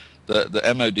all, the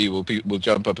MOD will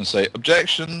jump up and say,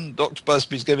 objection, Dr.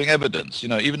 Busby's giving evidence. You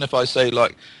know, even if I say,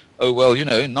 like, oh, well, you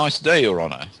know, nice day, Your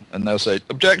Honour. And they'll say,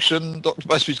 objection, Dr.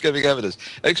 Busby's giving evidence,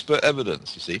 expert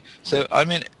evidence, you see. So, I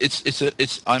mean,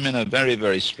 I'm in a very,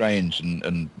 very strange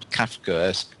and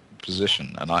Kafkaesque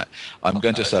position, and I'm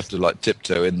going to have to, like,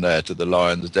 tiptoe in there to the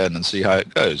lion's den and see how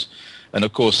it goes. And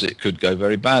of course, it could go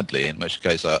very badly, in which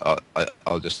case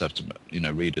I'll just have to,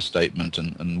 read a statement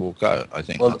and walk out. I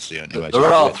think that's the only way. There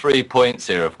are 3 points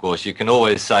here, of course. You can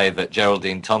always say that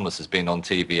Geraldine Thomas has been on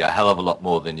TV a hell of a lot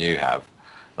more than you have.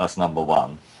 That's number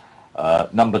one.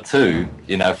 Number two,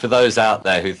 for those out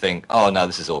there who think, oh no,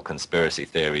 this is all conspiracy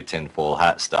theory, tinfoil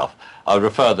hat stuff, I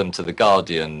refer them to The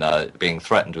Guardian being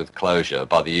threatened with closure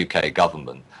by the UK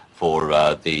government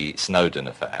for the Snowden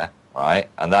affair. Right,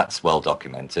 and that's well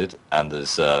documented, and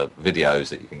there's videos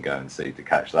that you can go and see to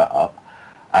catch that up.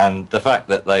 And the fact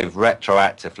that they've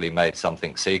retroactively made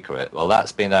something secret, well,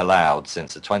 that's been allowed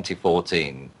since the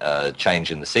 2014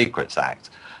 change in the Secrets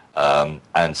Act,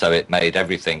 and so it made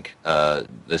everything.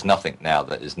 There's nothing now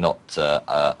that is not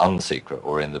unsecret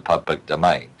or in the public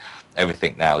domain.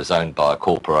 Everything now is owned by a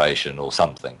corporation or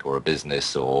something, or a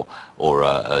business or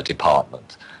a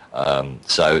department.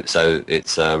 So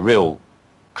it's a real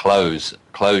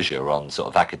closure on sort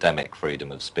of academic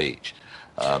freedom of speech,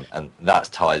 and that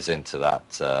ties into that.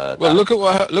 Well, look at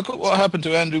what happened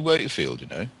to Andrew Wakefield.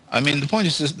 I mean, the point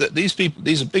is that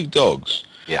these are big dogs.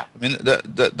 Yeah. I mean,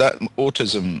 that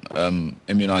autism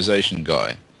immunization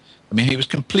guy. I mean, he was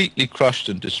completely crushed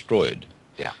and destroyed.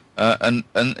 Yeah. And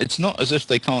it's not as if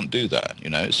they can't do that.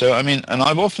 So I mean, and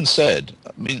I've often said,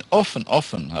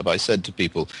 often have I said to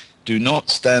people, do not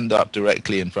stand up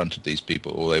directly in front of these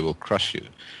people or they will crush you.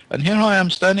 And here I am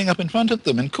standing up in front of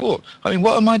them in court. I mean,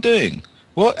 what am I doing?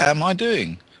 Well,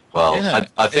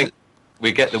 I think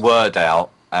we get the word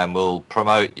out and we'll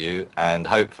promote you, and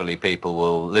hopefully people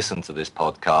will listen to this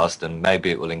podcast, and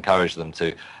maybe it will encourage them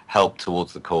to help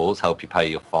towards the cause, help you pay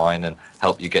your fine, and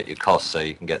help you get your costs so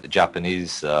you can get the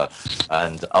Japanese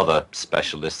and other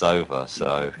specialists over.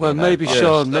 So maybe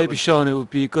Sean, it would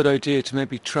be a good idea to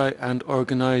maybe try and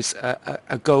organise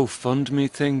a GoFundMe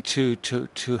thing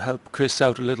to help Chris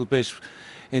out a little bit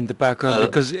in the background,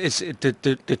 because it's the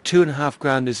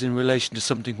 $2,500 is in relation to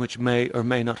something which may or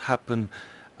may not happen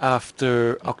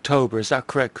after October. Is that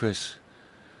correct, Chris?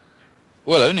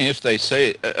 Well, only if the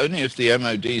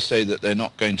MOD say that they're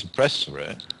not going to press for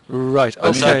it. Right. I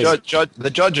Okay. mean, the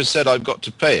judge has said I've got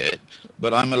to pay it,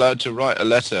 but I'm allowed to write a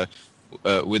letter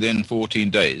within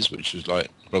 14 days, which is like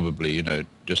probably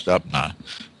just up now,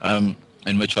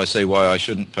 in which I say why I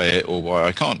shouldn't pay it or why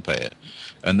I can't pay it.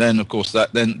 And then, of course,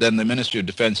 then the Ministry of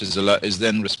Defence is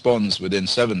then responds within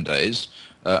 7 days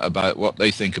about what they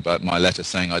think about my letter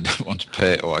saying I don't want to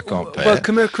pay it or I can't pay it. Well,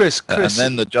 come here, Chris. And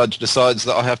then the judge decides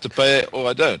that I have to pay it or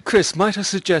I don't. Chris, might I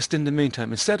suggest in the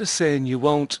meantime, instead of saying you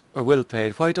won't or will pay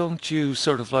it, why don't you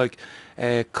sort of like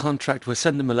contract with,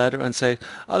 send them a letter and say,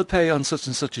 I'll pay on such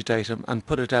and such a date, and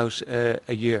put it out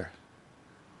a year?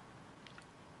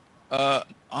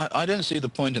 I don't see the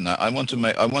point in that. I want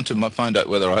to find out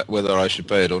whether I should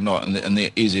pay it or not, and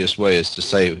the easiest way is to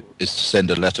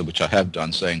send a letter, which I have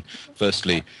done, saying,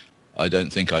 firstly, I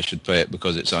don't think I should pay it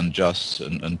because it's unjust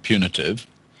and punitive.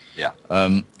 Yeah.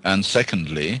 And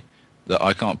secondly, that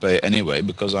I can't pay it anyway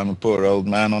because I'm a poor old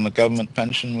man on a government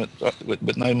pension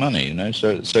with no money.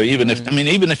 So even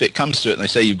if it comes to it and they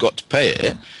say you've got to pay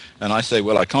it, and I say,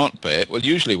 well, I can't pay it. Well,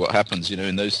 usually what happens,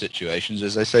 in those situations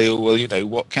is they say, oh, well,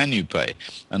 what can you pay?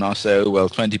 And I'll say, oh, well,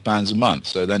 £20 a month.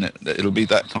 So then it'll be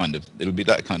that kind of.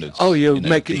 Oh, you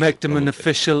make them an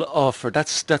official offer.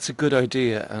 That's a good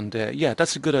idea, and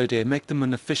that's a good idea. Make them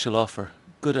an official offer.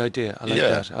 Good idea. I like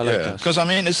that. I like that. Because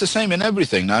it's the same in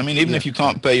everything now. Even if you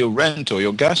can't pay your rent or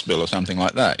your gas bill or something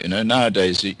like that,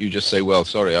 nowadays you just say, well,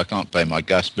 sorry, I can't pay my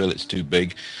gas bill. It's too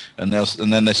big, and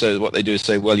then they say what they do is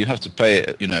say, well, you have to pay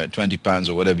it, £20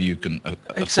 or whatever you can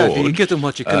exactly. afford. You give them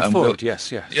what you can afford.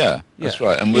 Yes. Yeah, that's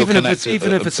right. And we'll even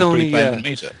if it's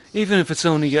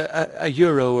only a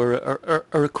euro or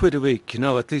a quid a week,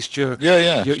 at least you're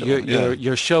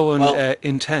showing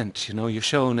intent. You're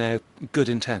showing good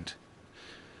intent.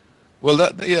 Well,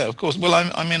 of course. Well,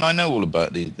 I know all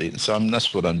about so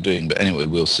that's what I'm doing. But anyway,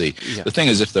 we'll see. Yeah. The thing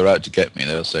is, if they're out to get me,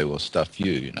 they'll say, "Well, stuff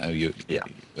you."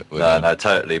 No,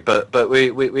 totally. But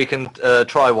we can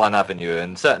try one avenue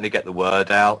and certainly get the word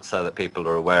out so that people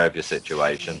are aware of your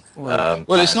situation. Well,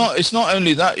 it's not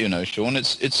only that, Sean.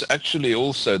 It's actually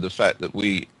also the fact that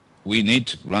we need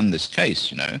to run this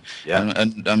case, Yeah.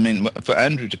 And for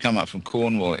Andrew to come up from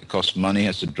Cornwall, it costs money. He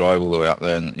has to drive all the way up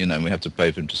there, and we have to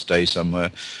pay for him to stay somewhere.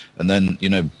 And then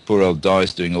poor old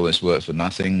Di's doing all this work for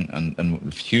nothing, and a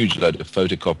huge load of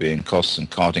photocopying costs and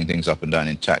carting things up and down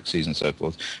in taxis and so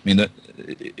forth.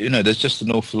 There's just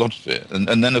an awful lot of it.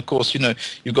 And then of course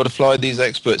you've got to fly these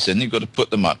experts in. You've got to put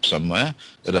them up somewhere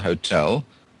at a hotel.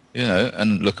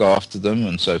 And look after them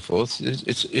and so forth.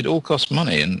 It all costs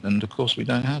money, and of course we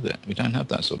don't have it. We don't have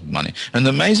that sort of money. And the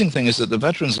amazing thing is that the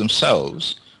veterans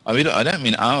themselves I mean, I don't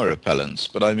mean our appellants,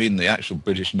 but I mean the actual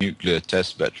British Nuclear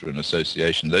Test Veteran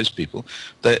Association. Those people,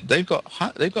 they've got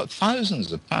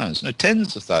thousands of pounds, no,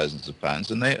 tens of thousands of pounds,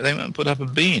 and they won't put up a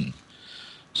bean.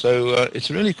 So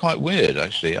it's really quite weird,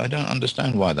 actually. I don't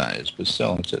understand why that is, but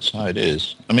still, that's how it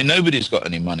is. I mean, nobody's got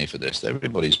any money for this.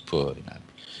 Everybody's poor, you know.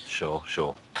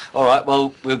 Sure. All right.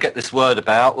 Well, we'll get this word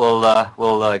about.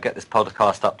 We'll get this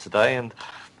podcast up today, and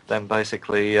then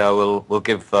basically we'll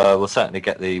certainly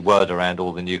get the word around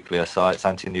all the nuclear sites,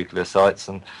 anti-nuclear sites,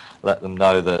 and let them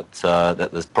know that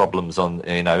that there's problems in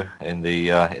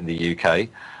the UK.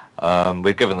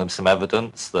 We've given them some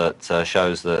evidence that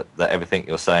shows that everything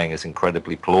you're saying is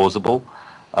incredibly plausible.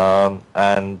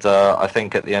 And I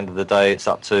think at the end of the day, it's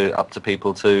up to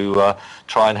people to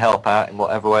try and help out in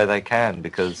whatever way they can.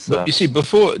 Because but you see,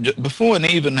 before an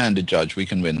even-handed judge, we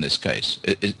can win this case.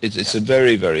 It's a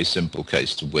very, very simple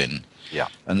case to win. Yeah.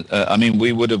 And I mean,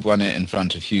 we would have won it in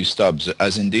front of Hugh Stubbs,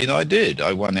 as indeed I did.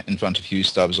 I won it in front of Hugh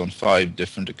Stubbs on 5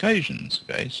 different occasions.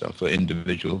 Okay, so for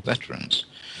individual veterans,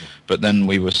 but then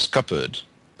we were scuppered.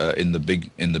 In the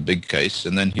big case,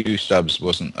 and then Hugh Stubbs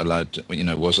wasn't allowed to,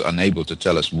 was unable to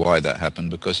tell us why that happened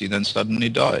because he then suddenly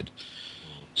died.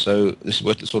 So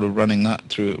we're sort of running that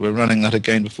through. We're running that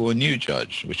again before a new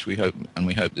judge, which we hope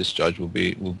this judge will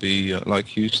be like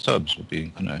Hugh Stubbs, will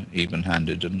be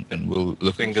even-handed and will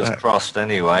look. Fingers crossed.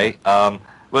 Anyway,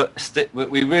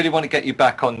 we really want to get you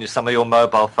back on some of your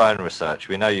mobile phone research.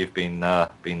 We know you've been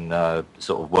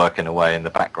sort of working away in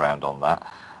the background on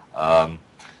that.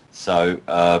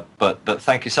 But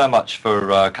thank you so much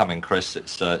for coming, Chris.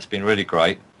 It's been really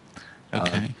great.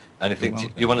 Okay.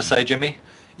 Anything you want to say, Jimmy?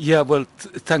 Yeah, well,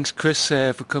 thanks, Chris,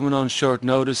 for coming on short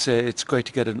notice. It's great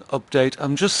to get an update.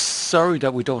 I'm just sorry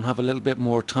that we don't have a little bit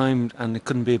more time and it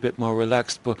couldn't be a bit more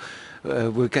relaxed, but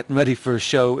we're getting ready for a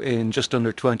show in just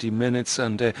under 20 minutes,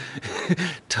 and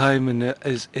time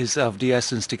is of the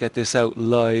essence to get this out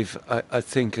live, I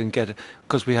think, and get it,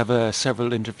 because we have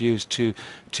several interviews to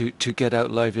get out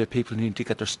live. People need to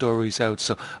get their stories out.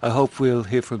 So I hope we'll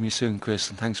hear from you soon, Chris,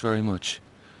 and thanks very much.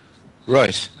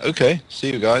 Right. Okay.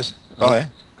 See you guys. Bye.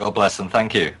 God bless and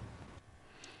thank you.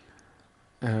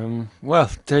 Well,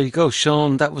 there you go,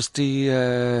 Sean. That was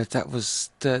the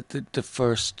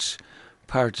first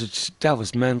part. That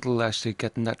was mental, actually,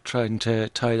 trying to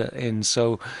tie that in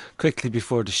so quickly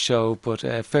before the show. But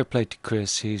fair play to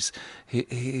Chris. He's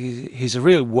a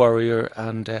real warrior,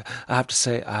 and I have to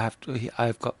say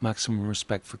I've got maximum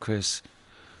respect for Chris.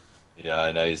 Yeah,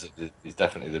 I know he's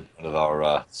definitely one of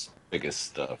our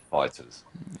biggest fighters.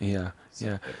 Yeah.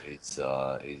 He's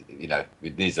he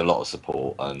needs a lot of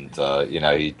support, and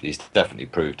he's definitely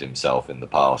proved himself in the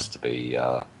past to be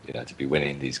to be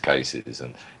winning these cases,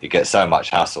 and he gets so much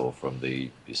hassle from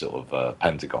the sort of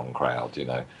Pentagon crowd. He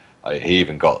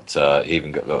even got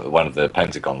one of the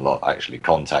Pentagon lot actually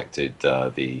contacted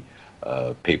the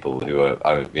people who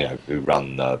are who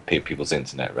run people's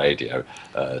internet radio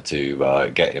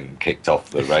to get him kicked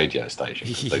off the radio station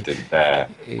because they didn't dare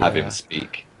have him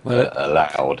speak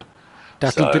aloud.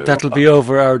 That'll be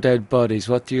over our dead bodies.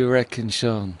 What do you reckon,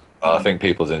 Sean? I think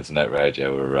People's Internet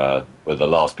Radio were the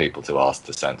last people to ask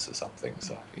to censor something.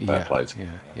 So fair play to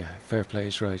them. Yeah, fair play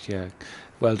is right. Yeah,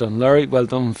 well done, Laurie. Well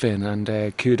done, Finn,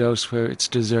 and kudos where it's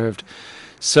deserved.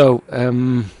 So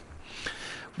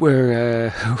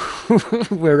we're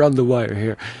we're on the wire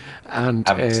here, and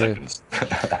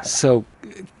so.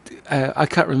 I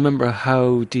can't remember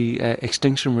how the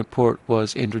Extinction report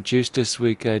was introduced this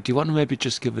week. Do you want to maybe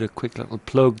just give it a quick little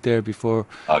plug there before?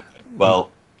 Okay.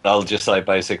 Well, I'll just say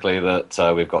basically that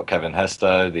we've got Kevin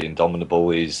Hester, the Indomitable.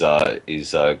 He's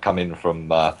coming from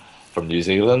New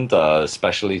Zealand,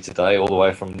 especially today, all the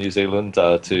way from New Zealand,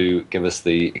 to give us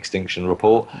the Extinction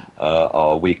report,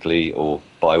 our weekly or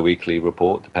bi-weekly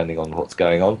report, depending on what's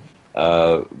going on,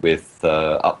 with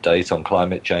update on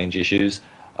climate change issues.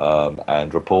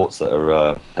 And reports that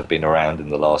have been around in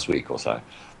the last week or so.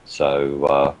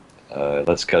 So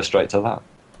let's go straight to that.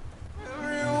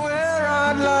 Everywhere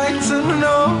I'd like to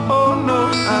know,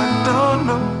 no, I don't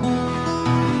know.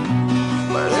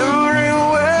 But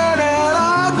everywhere that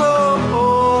I go,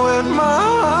 with my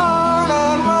heart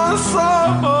and my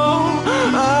soul,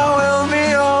 I will be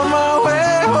on my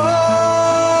way home.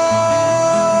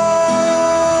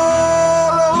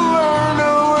 Around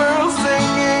the world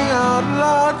singing out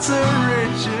loud to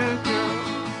reach you, girl.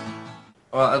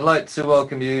 All right, I'd like to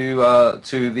welcome you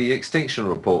to the Extinction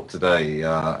report today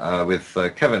with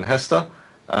Kevin Hester,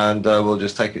 and we'll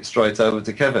just take it straight over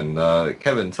to Kevin.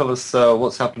 Kevin, tell us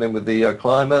what's happening with the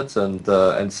climate and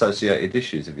associated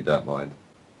issues, if you don't mind.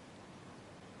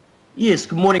 Yes,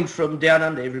 good morning from down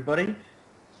under, everybody.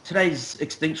 Today's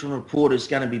Extinction report is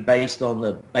going to be based on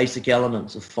the basic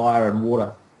elements of fire and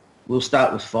water. We'll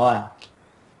start with fire.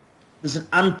 There's an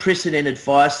unprecedented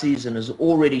fire season has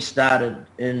already started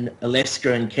in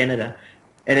Alaska and Canada,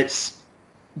 and it's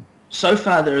so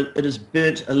far it has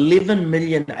burnt 11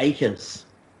 million acres.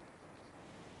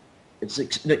 It's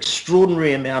an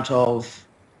extraordinary amount of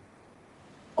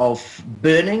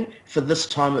burning for this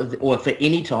time of or for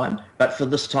any time, but for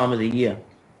this time of the year.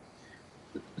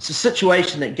 It's a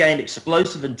situation that gained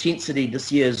explosive intensity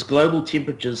this year as global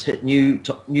temperatures hit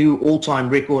new all-time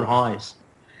record highs.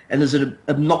 And there's an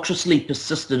obnoxiously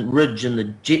persistent ridge in the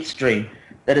jet stream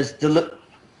that has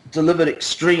delivered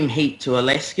extreme heat to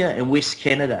Alaska and West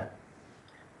Canada.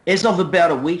 As of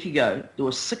about a week ago, there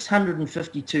were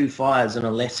 652 fires in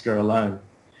Alaska alone,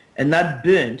 and they'd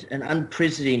burnt an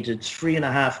unprecedented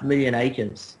 3.5 million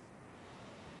acres.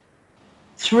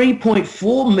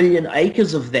 3.4 million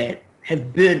acres of that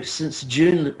have burnt since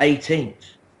June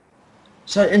 18th.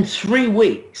 So in 3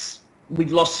 weeks,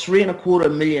 we've lost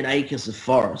 3.25 million acres of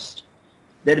forest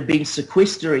that have been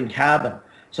sequestering carbon.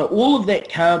 So all of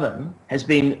that carbon has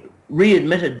been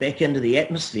readmitted back into the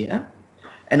atmosphere,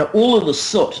 and all of the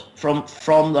soot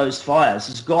from those fires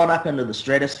has gone up into the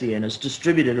stratosphere and is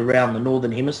distributed around the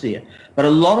northern hemisphere. But a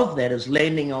lot of that is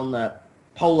landing on the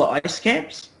polar ice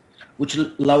caps, which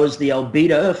lowers the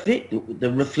albedo effect, the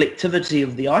reflectivity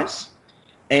of the ice,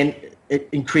 and it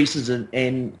increases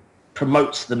and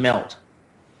promotes the melt.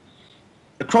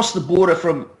 Across the border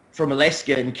from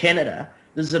Alaska and Canada,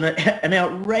 there's an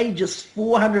outrageous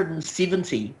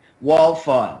 470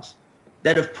 wildfires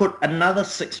that have put another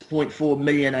 6.4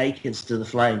 million acres to the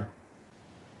flame.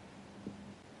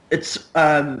 It's,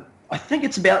 I think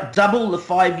it's about double the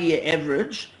 5-year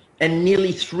average and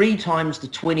nearly 3 times the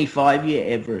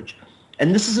 25-year average.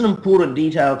 And this is an important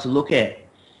detail to look at.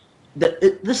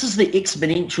 This is the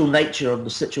exponential nature of the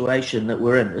situation that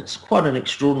we're in. It's quite an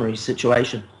extraordinary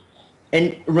situation.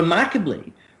 And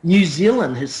remarkably, New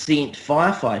Zealand has sent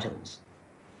firefighters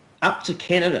up to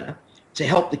Canada to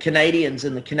help the Canadians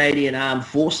and the Canadian Armed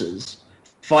Forces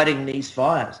fighting these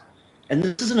fires. And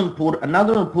this is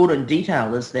another important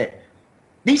detail is that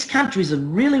these countries are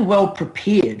really well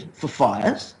prepared for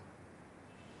fires,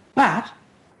 but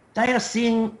they are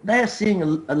seeing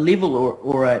a level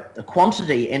or a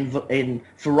quantity and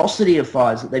ferocity of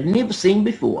fires that they've never seen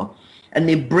before, and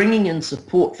they're bringing in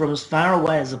support from as far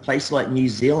away as a place like New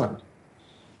Zealand.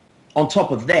 On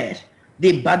top of that,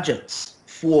 their budgets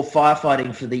for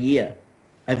firefighting for the year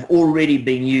have already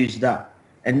been used up,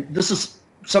 and this is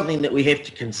something that we have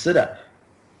to consider.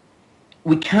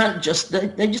 We can't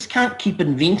they just can't keep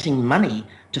inventing money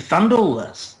to fund all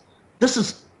this.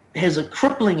 This has a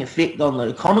crippling effect on the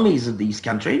economies of these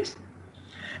countries,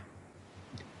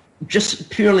 just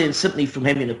purely and simply from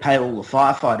having to pay all the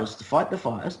firefighters to fight the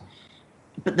fires.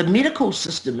 But the medical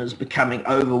system is becoming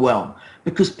overwhelmed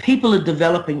because people are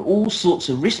developing all sorts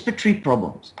of respiratory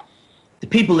problems. The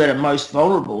people that are most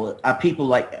vulnerable are people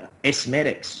like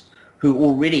asthmatics who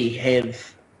already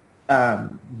have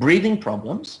breathing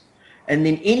problems, and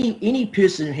then any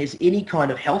person who has any kind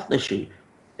of health issue,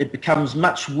 it becomes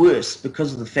much worse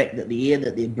because of the fact that the air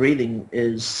that they're breathing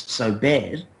is so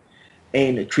bad,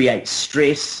 and it creates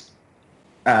stress.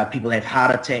 People have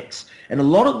heart attacks, and a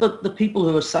lot of the people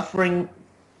who are suffering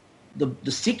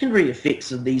the secondary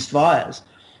effects of these fires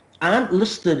aren't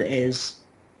listed as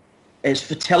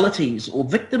fatalities or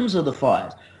victims of the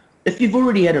fires. If you've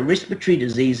already had a respiratory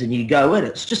disease and you go in,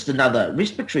 it's just another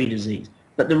respiratory disease.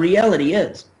 But the reality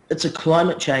is, it's a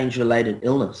climate change related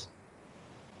illness.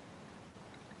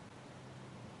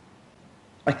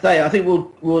 I think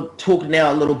we'll talk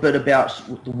now a little bit about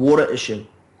the water issue.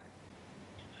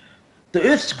 The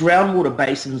Earth's groundwater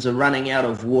basins are running out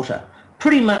of water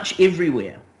pretty much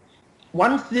everywhere.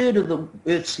 1/3 of the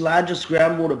Earth's largest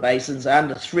groundwater basins are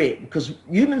under threat because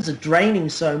humans are draining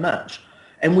so much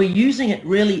and we're using it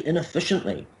really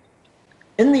inefficiently.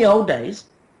 In the old days,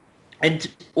 and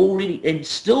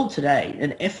still today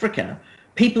in Africa,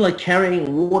 people are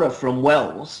carrying water from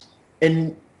wells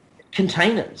in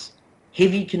containers,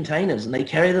 heavy containers, and they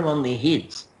carry them on their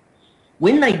heads.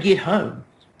 When they get home,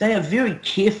 they are very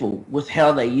careful with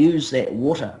how they use that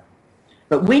water.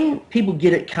 But when people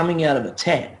get it coming out of a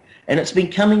tap, and it's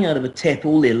been coming out of a tap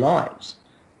all their lives,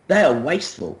 they are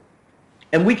wasteful.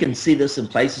 And we can see this in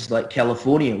places like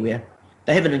California, where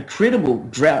they have an incredible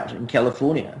drought in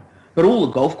California, but all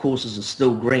the golf courses are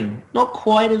still green. Not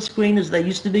quite as green as they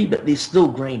used to be, but they're still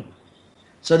green.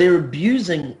 So they're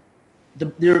abusing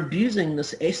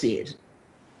this asset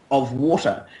of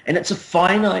water, and it's a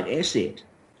finite asset.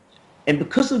 And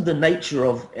because of the nature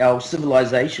of our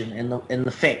civilization and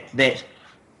the fact that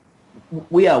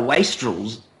we are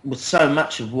wastrels with so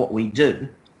much of what we do.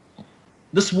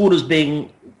 This water's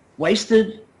being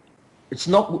wasted. It's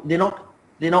not. They're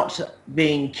not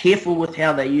being careful with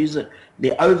how they use it.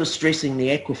 They're overstressing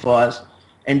the aquifers,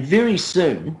 and very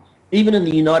soon, even in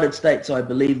the United States, I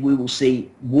believe we will see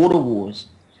water wars.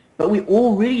 But we're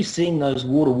already seeing those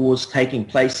water wars taking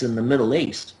place in the Middle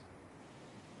East.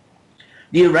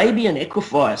 The Arabian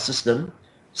aquifer system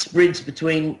spreads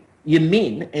between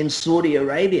Yemen and Saudi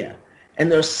Arabia,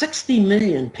 and there are 60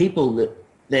 million people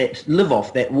that live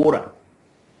off that water.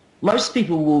 Most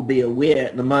people will be aware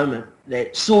at the moment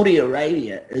that Saudi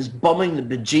Arabia is bombing the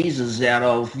bejesus out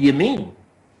of Yemen.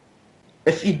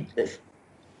 If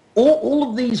all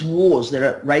of these wars that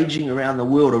are raging around the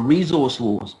world are resource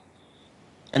wars,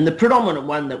 and the predominant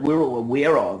one that we're all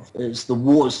aware of is the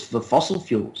wars for fossil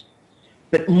fuels.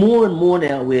 But more and more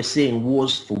now we're seeing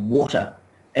wars for water.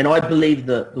 And I believe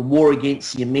that the war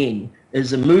against Yemen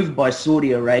is a move by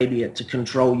Saudi Arabia to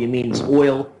control Yemen's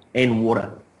oil and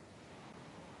water.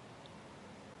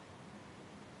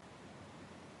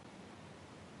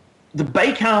 The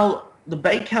Baikal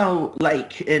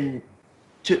Lake in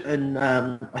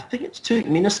I think it's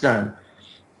Turkmenistan,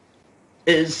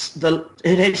 it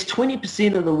has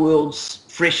 20% of the world's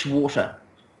fresh water,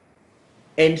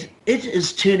 and it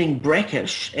is turning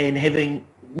brackish and having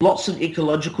lots of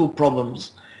ecological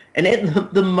problems. And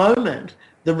at the moment,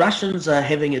 the Russians are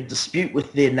having a dispute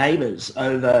with their neighbours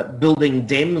over building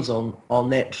dams on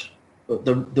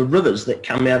the rivers that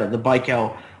come out of the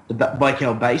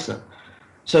Baikal Basin.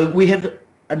 So we have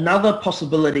another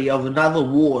possibility of another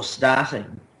war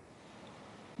starting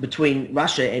between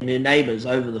Russia and their neighbours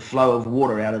over the flow of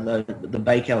water out of the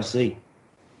Baikal Sea.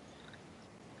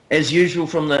 As usual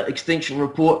from the Extinction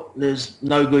report, there's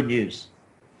no good news.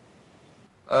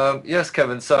 Yes,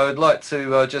 Kevin, so I'd like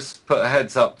to just put a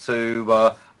heads up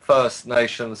to First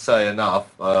Nations Say Enough,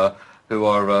 who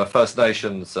are First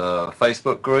Nations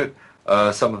Facebook group.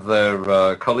 Some of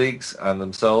their colleagues and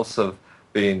themselves have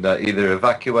been either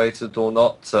evacuated or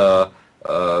not,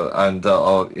 and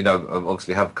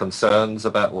obviously have concerns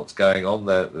about what's going on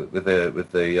there with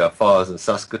the fires in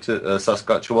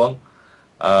Saskatchewan,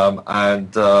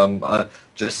 and I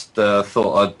just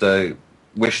thought I'd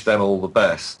wish them all the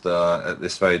best at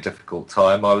this very difficult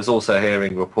time. I was also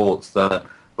hearing reports that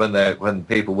when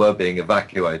people were being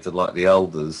evacuated, like the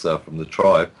elders from the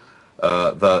tribe,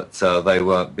 that they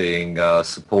weren't being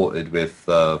supported with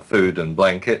food and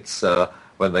blankets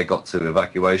when they got to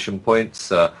evacuation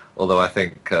points, although I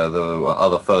think there were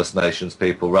other First Nations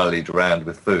people rallied around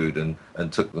with food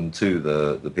and took them to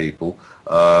the people.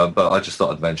 But I just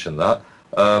thought I'd mention that.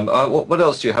 What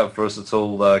else do you have for us at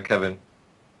all, Kevin?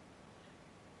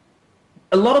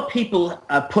 A lot of people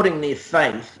are putting their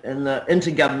faith in the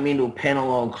Intergovernmental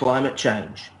Panel on Climate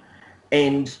Change,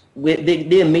 and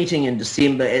they're meeting in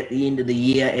December at the end of the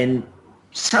year, and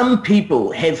some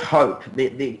people have hope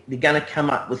that they're going to come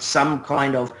up with some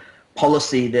kind of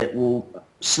policy that will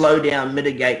slow down,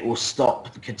 mitigate, or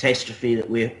stop the catastrophe that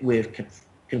we're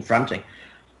confronting.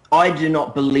 I do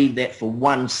not believe that for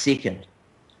 1 second.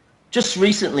 Just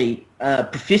recently,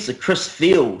 Professor Chris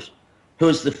Field, who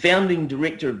is the founding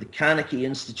director of the Carnegie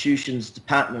Institution's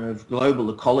Department of Global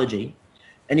Ecology,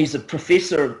 and he's a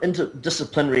professor of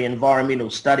interdisciplinary environmental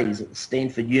studies at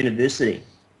Stanford University.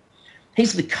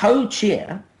 He's the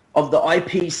co-chair of the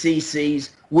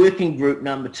IPCC's Working Group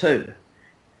Number 2,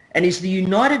 and he's the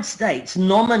United States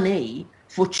nominee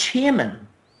for chairman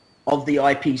of the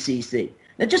IPCC.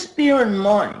 Now just bear in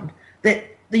mind that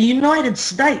the United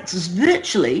States is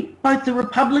virtually both the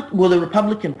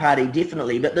Republican Party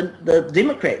definitely, but the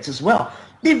Democrats as well,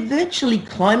 they're virtually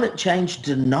climate change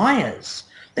deniers.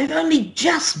 They've only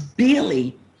just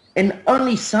barely, and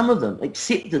only some of them,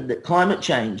 accepted that climate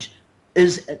change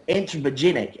is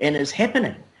anthropogenic and is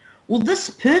happening. Well, this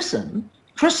person,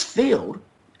 Chris Field,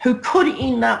 who could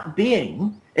end up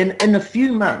being, in a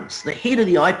few months, the head of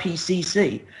the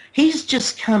IPCC, he's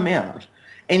just come out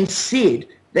and said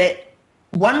that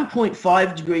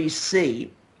 1.5 degrees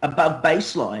C above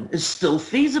baseline is still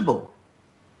feasible.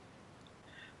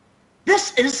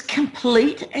 This is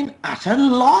complete and utter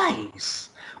lies.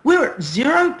 We're at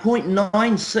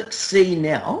 0.96 C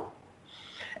now,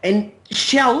 and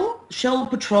Shell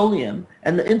Petroleum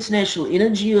and the International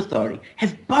Energy Authority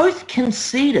have both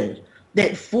conceded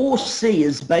that 4C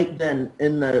is baked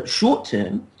in the short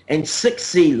term and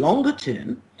 6C longer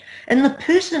term. And the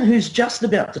person who's just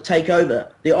about to take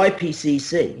over the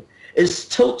IPCC is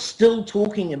still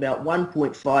talking about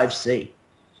 1.5C.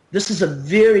 This is a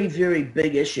very, very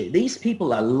big issue. These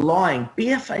people are lying,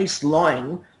 barefaced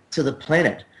lying to the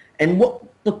planet. And what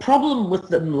the problem with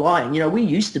them lying, we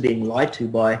used to being lied to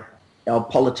by our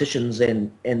politicians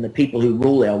and the people who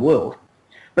rule our world.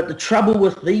 But the trouble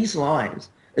with these lines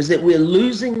is that we're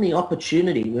losing the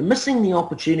opportunity, we're missing the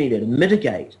opportunity to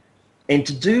mitigate and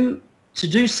to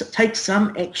take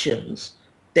some actions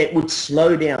that would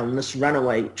slow down this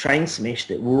runaway train smash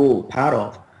that we're all part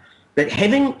of. But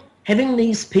having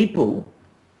these people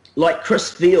like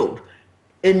Chris Field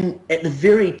at the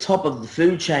very top of the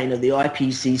food chain of the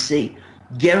IPCC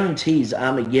guarantees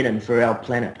Armageddon for our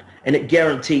planet. And it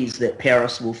guarantees that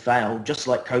Paris will fail, just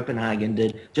like Copenhagen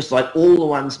did, just like all the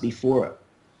ones before it.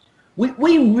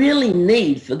 We really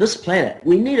need, for this planet,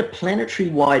 we need a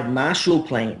planetary-wide Marshall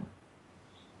Plan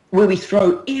where we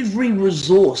throw every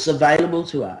resource available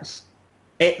to us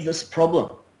at this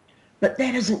problem. But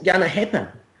that isn't going to happen.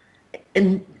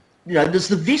 And there's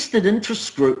the vested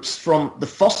interest groups from the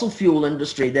fossil fuel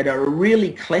industry that are a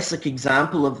really classic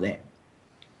example of that.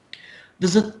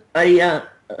 There's a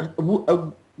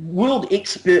world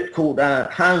expert called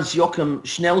Hans-Joachim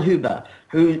Schnellhuber,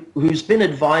 who's been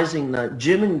advising the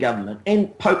German government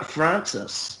and Pope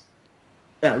Francis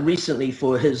recently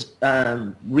for his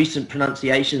recent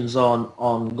pronunciations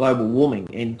on global warming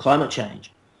and climate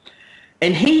change.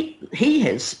 And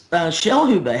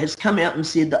Schnellhuber has come out and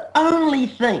said the only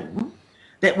thing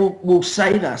that will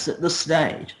save us at this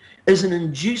stage is an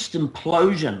induced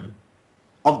implosion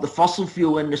of the fossil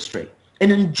fuel industry. An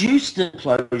induced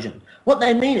implosion. What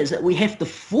they mean is that we have to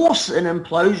force an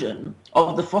implosion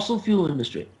of the fossil fuel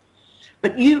industry.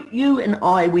 But you and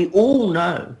I, we all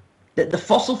know that the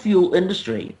fossil fuel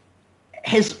industry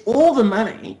has all the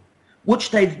money, which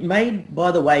they've made,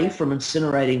 by the way, from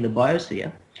incinerating the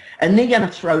biosphere, and they're going to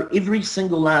throw every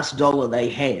single last dollar they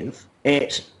have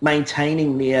at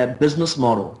maintaining their business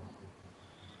model.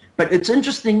 But it's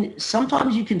interesting,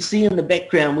 sometimes you can see in the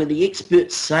background where the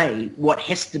experts say what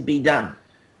has to be done.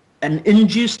 An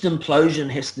induced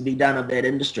implosion has to be done of that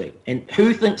industry. And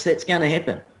who thinks that's going to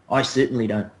happen? I certainly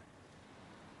don't.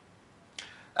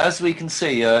 As we can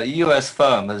see, a US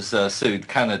firm has sued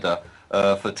Canada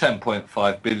for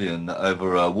 $10.5 billion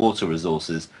over water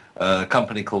resources. A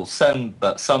company called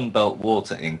Sunbelt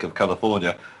Water Inc. of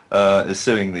California is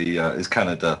suing is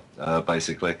Canada,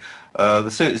 basically. The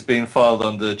suit is being filed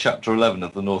under Chapter 11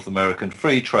 of the North American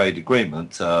Free Trade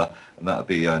Agreement, and that would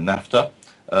be NAFTA.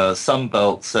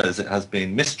 Sunbelt says it has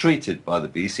been mistreated by the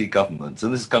BC government,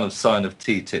 and this is kind of sign of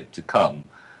TTIP to come.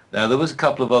 Now, there was a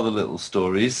couple of other little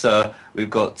stories. We've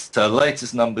got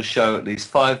latest numbers show at least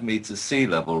 5 meters sea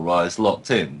level rise locked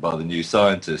in by the New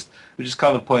Scientist, which is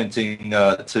kind of pointing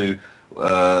to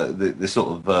the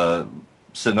sort of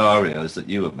scenarios that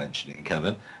you were mentioning,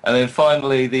 Kevin. And then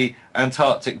finally, the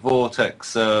Antarctic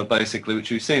vortex, basically,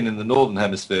 which we've seen in the Northern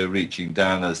Hemisphere reaching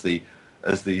down as the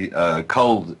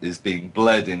cold is being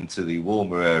bled into the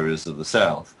warmer areas of the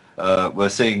south. We're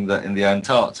seeing that in the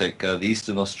Antarctic, the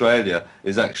Eastern Australia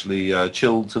is actually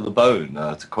chilled to the bone,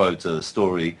 to quote a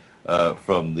story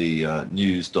from the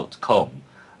news.com.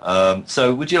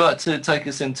 So would you like to take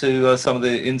us into some of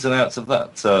the ins and outs of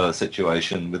that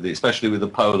situation, especially with the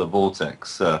polar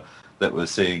vortex that we're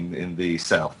seeing in the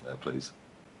south there, please?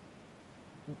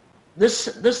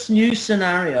 This new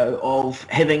scenario of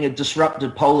having a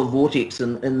disrupted polar vortex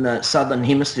in the southern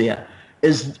hemisphere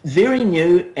is very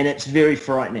new, and it's very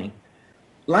frightening.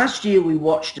 Last year we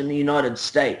watched in the United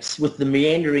States with the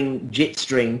meandering jet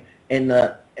stream and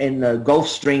the Gulf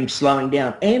Stream slowing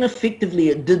down, and effectively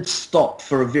it did stop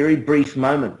for a very brief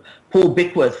moment. Paul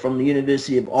Beckwith from the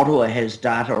University of Ottawa has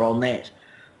data on that.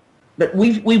 But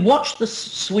we watched this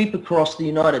sweep across the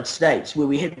United States where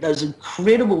we had those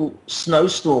incredible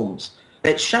snowstorms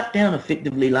that shut down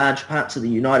effectively large parts of the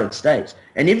United States,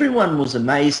 and everyone was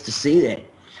amazed to see that.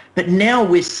 But now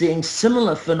we're seeing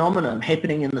similar phenomenon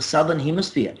happening in the southern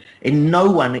hemisphere, and no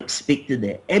one expected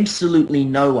that, absolutely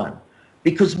no one,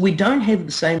 because we don't have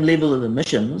the same level of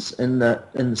emissions in the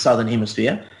southern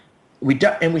hemisphere.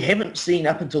 And we haven't seen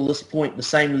up until this point the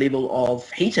same level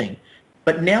of heating,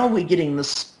 but now we're getting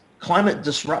this climate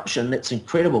disruption that's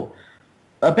incredible.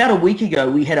 About a week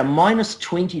ago, we had a minus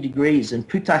 20 degrees in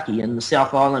Putaki in the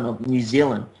South Island of New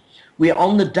Zealand, where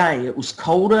on the day it was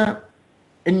colder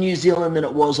in New Zealand than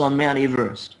it was on Mount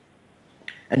Everest.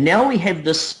 And now we have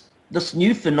this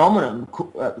new phenomenon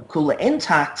called the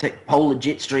Antarctic polar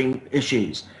jet stream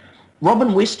issues.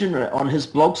 Robin Westerner on his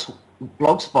blogspot,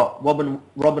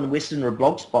 Robin Westerner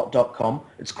blogspot.com,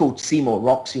 it's called Seymour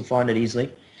Rocks, you'll find it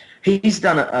easily. He's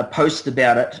done a post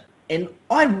about it, and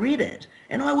I read it,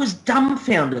 and I was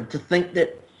dumbfounded to think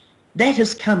that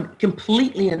has come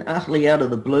completely and utterly out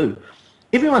of the blue.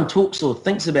 Everyone talks or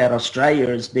thinks about Australia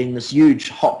as being this huge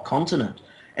hot continent,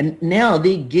 and now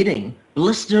they're getting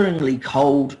blisteringly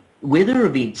cold weather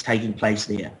events taking place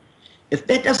there. If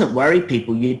that doesn't worry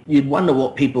people, you'd wonder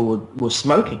what people were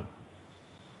smoking.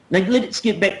 Now let's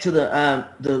get back to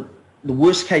the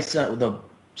worst case, the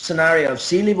scenario of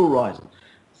sea level rising.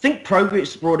 Think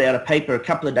Progress brought out a paper a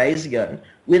couple of days ago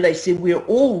where they said we're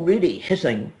already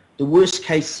hitting the worst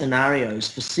case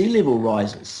scenarios for sea level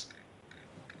rises.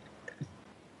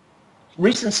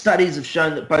 Recent studies have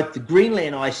shown that both the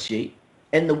Greenland ice sheet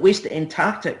and the West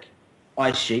Antarctic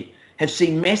ice sheet have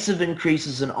seen massive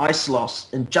increases in ice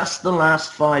loss in just the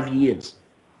last 5 years.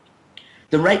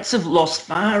 The rates of loss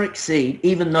far exceed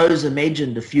even those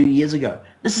imagined a few years ago.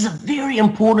 This is a very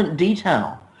important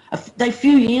detail. A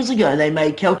few years ago, they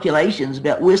made calculations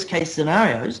about worst case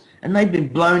scenarios and they've been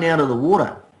blown out of the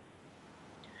water.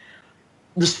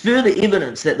 There's further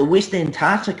evidence that the West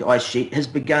Antarctic ice sheet has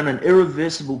begun an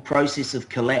irreversible process of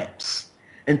collapse,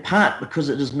 in part because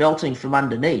it is melting from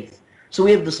underneath. So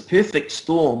we have this perfect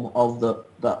storm of the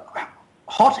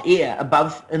hot air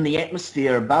above in the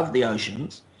atmosphere above the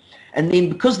oceans, and then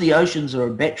because the oceans are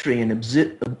a battery and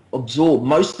absorb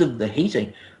most of the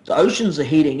heating, the oceans are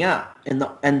heating up and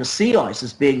the sea ice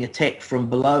is being attacked from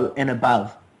below and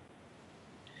above.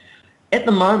 At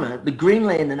the moment, the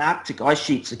Greenland and Arctic ice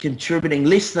sheets are contributing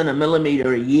less than 1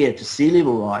 millimetre a year to sea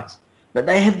level rise, but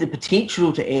they have the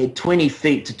potential to add 20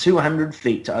 feet to 200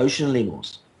 feet to ocean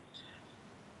levels.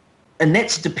 And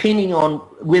that's depending on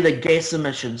whether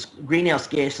greenhouse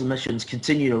gas emissions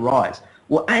continue to rise.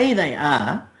 Well, A, they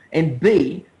are, and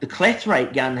B, the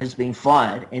clathrate gun has been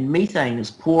fired and methane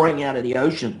is pouring out of the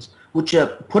oceans, which are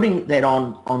putting that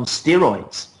on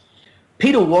steroids.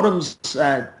 Peter Wadhams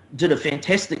did a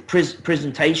fantastic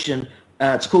presentation,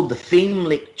 it's called the FEEM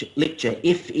lecture,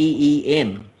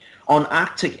 F-E-E-M, on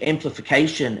Arctic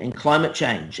amplification and climate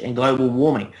change and global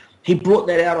warming. He brought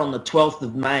that out on the 12th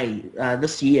of May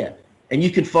this year, and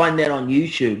you can find that on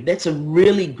YouTube. That's a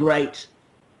really great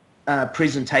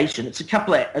presentation.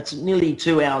 It's nearly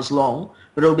 2 hours long,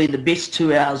 but it'll be the best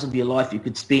 2 hours of your life you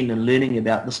could spend in learning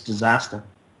about this disaster.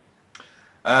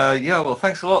 Yeah, well,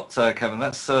 thanks a lot, Kevin.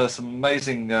 That's some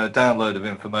amazing download of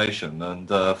information, and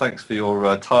thanks for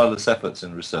your tireless efforts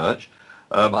in research.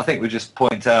 I think we just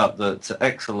point out that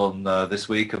Exelon this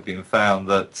week have been found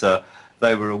that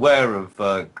they were aware of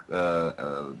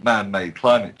man-made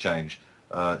climate change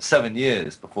 7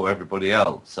 years before everybody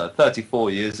else. So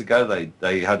 34 years ago,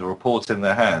 they had a report in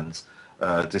their hands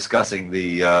discussing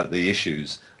the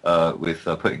issues with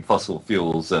putting fossil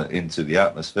fuels into the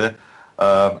atmosphere.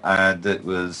 And it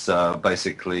was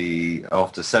basically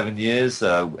after 7 years,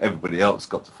 everybody else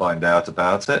got to find out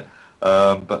about it,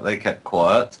 but they kept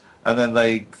quiet. And then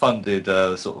they funded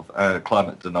sort of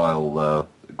climate denial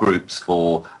groups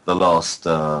for the last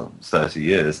 30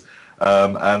 years.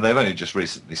 And they've only just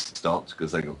recently stopped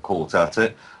because they got caught at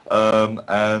it.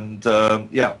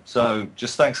 Yeah, so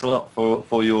just thanks a lot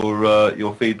for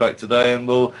your feedback today, and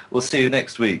we'll see you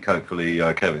next week, hopefully,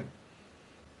 Kevin.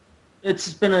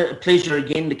 It's been a pleasure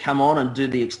again to come on and do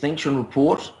the Extinction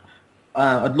report.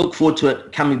 I'd look forward to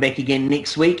it coming back again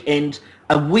next week, and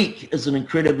a week is an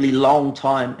incredibly long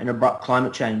time in abrupt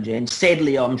climate change, and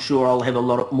sadly I'm sure I'll have a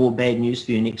lot more bad news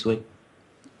for you next week.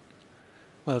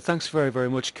 Well, thanks very,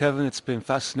 very much, Kevin. It's been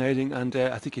fascinating, and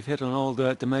I think you've hit on all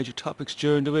the major topics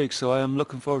during the week, so I am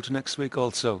looking forward to next week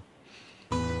also.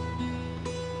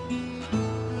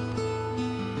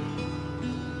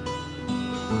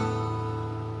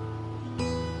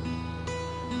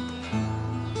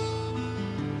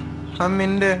 I'm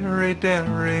in derry,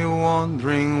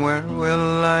 wondering where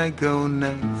will I go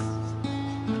next.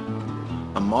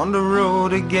 I'm on the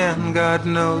road again, God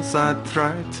knows I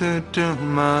try to do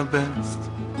my best.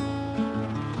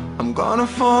 I'm gonna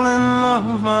fall in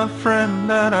love, my friend,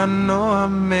 that I know I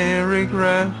may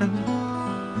regret.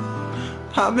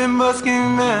 I've been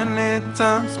busking many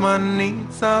times, my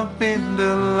needs have been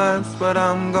the last, but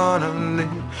I'm gonna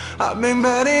live. I've been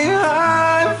betting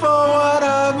high for what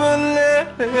I believe.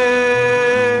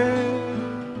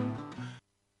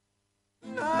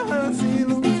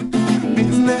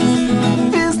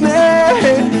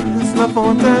 Business, la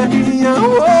pontaria,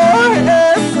 oh,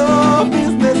 yes, oh,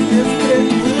 business,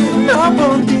 la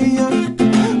pontaria,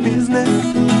 business,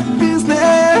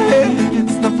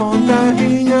 la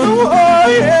pontaria, oh,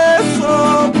 yes,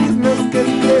 oh, business,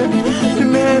 business,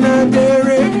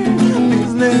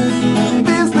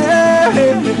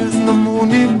 no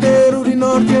mundo inteiro, de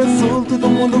norte a sul, todo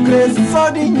mundo cresce, só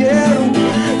dinheiro,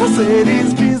 você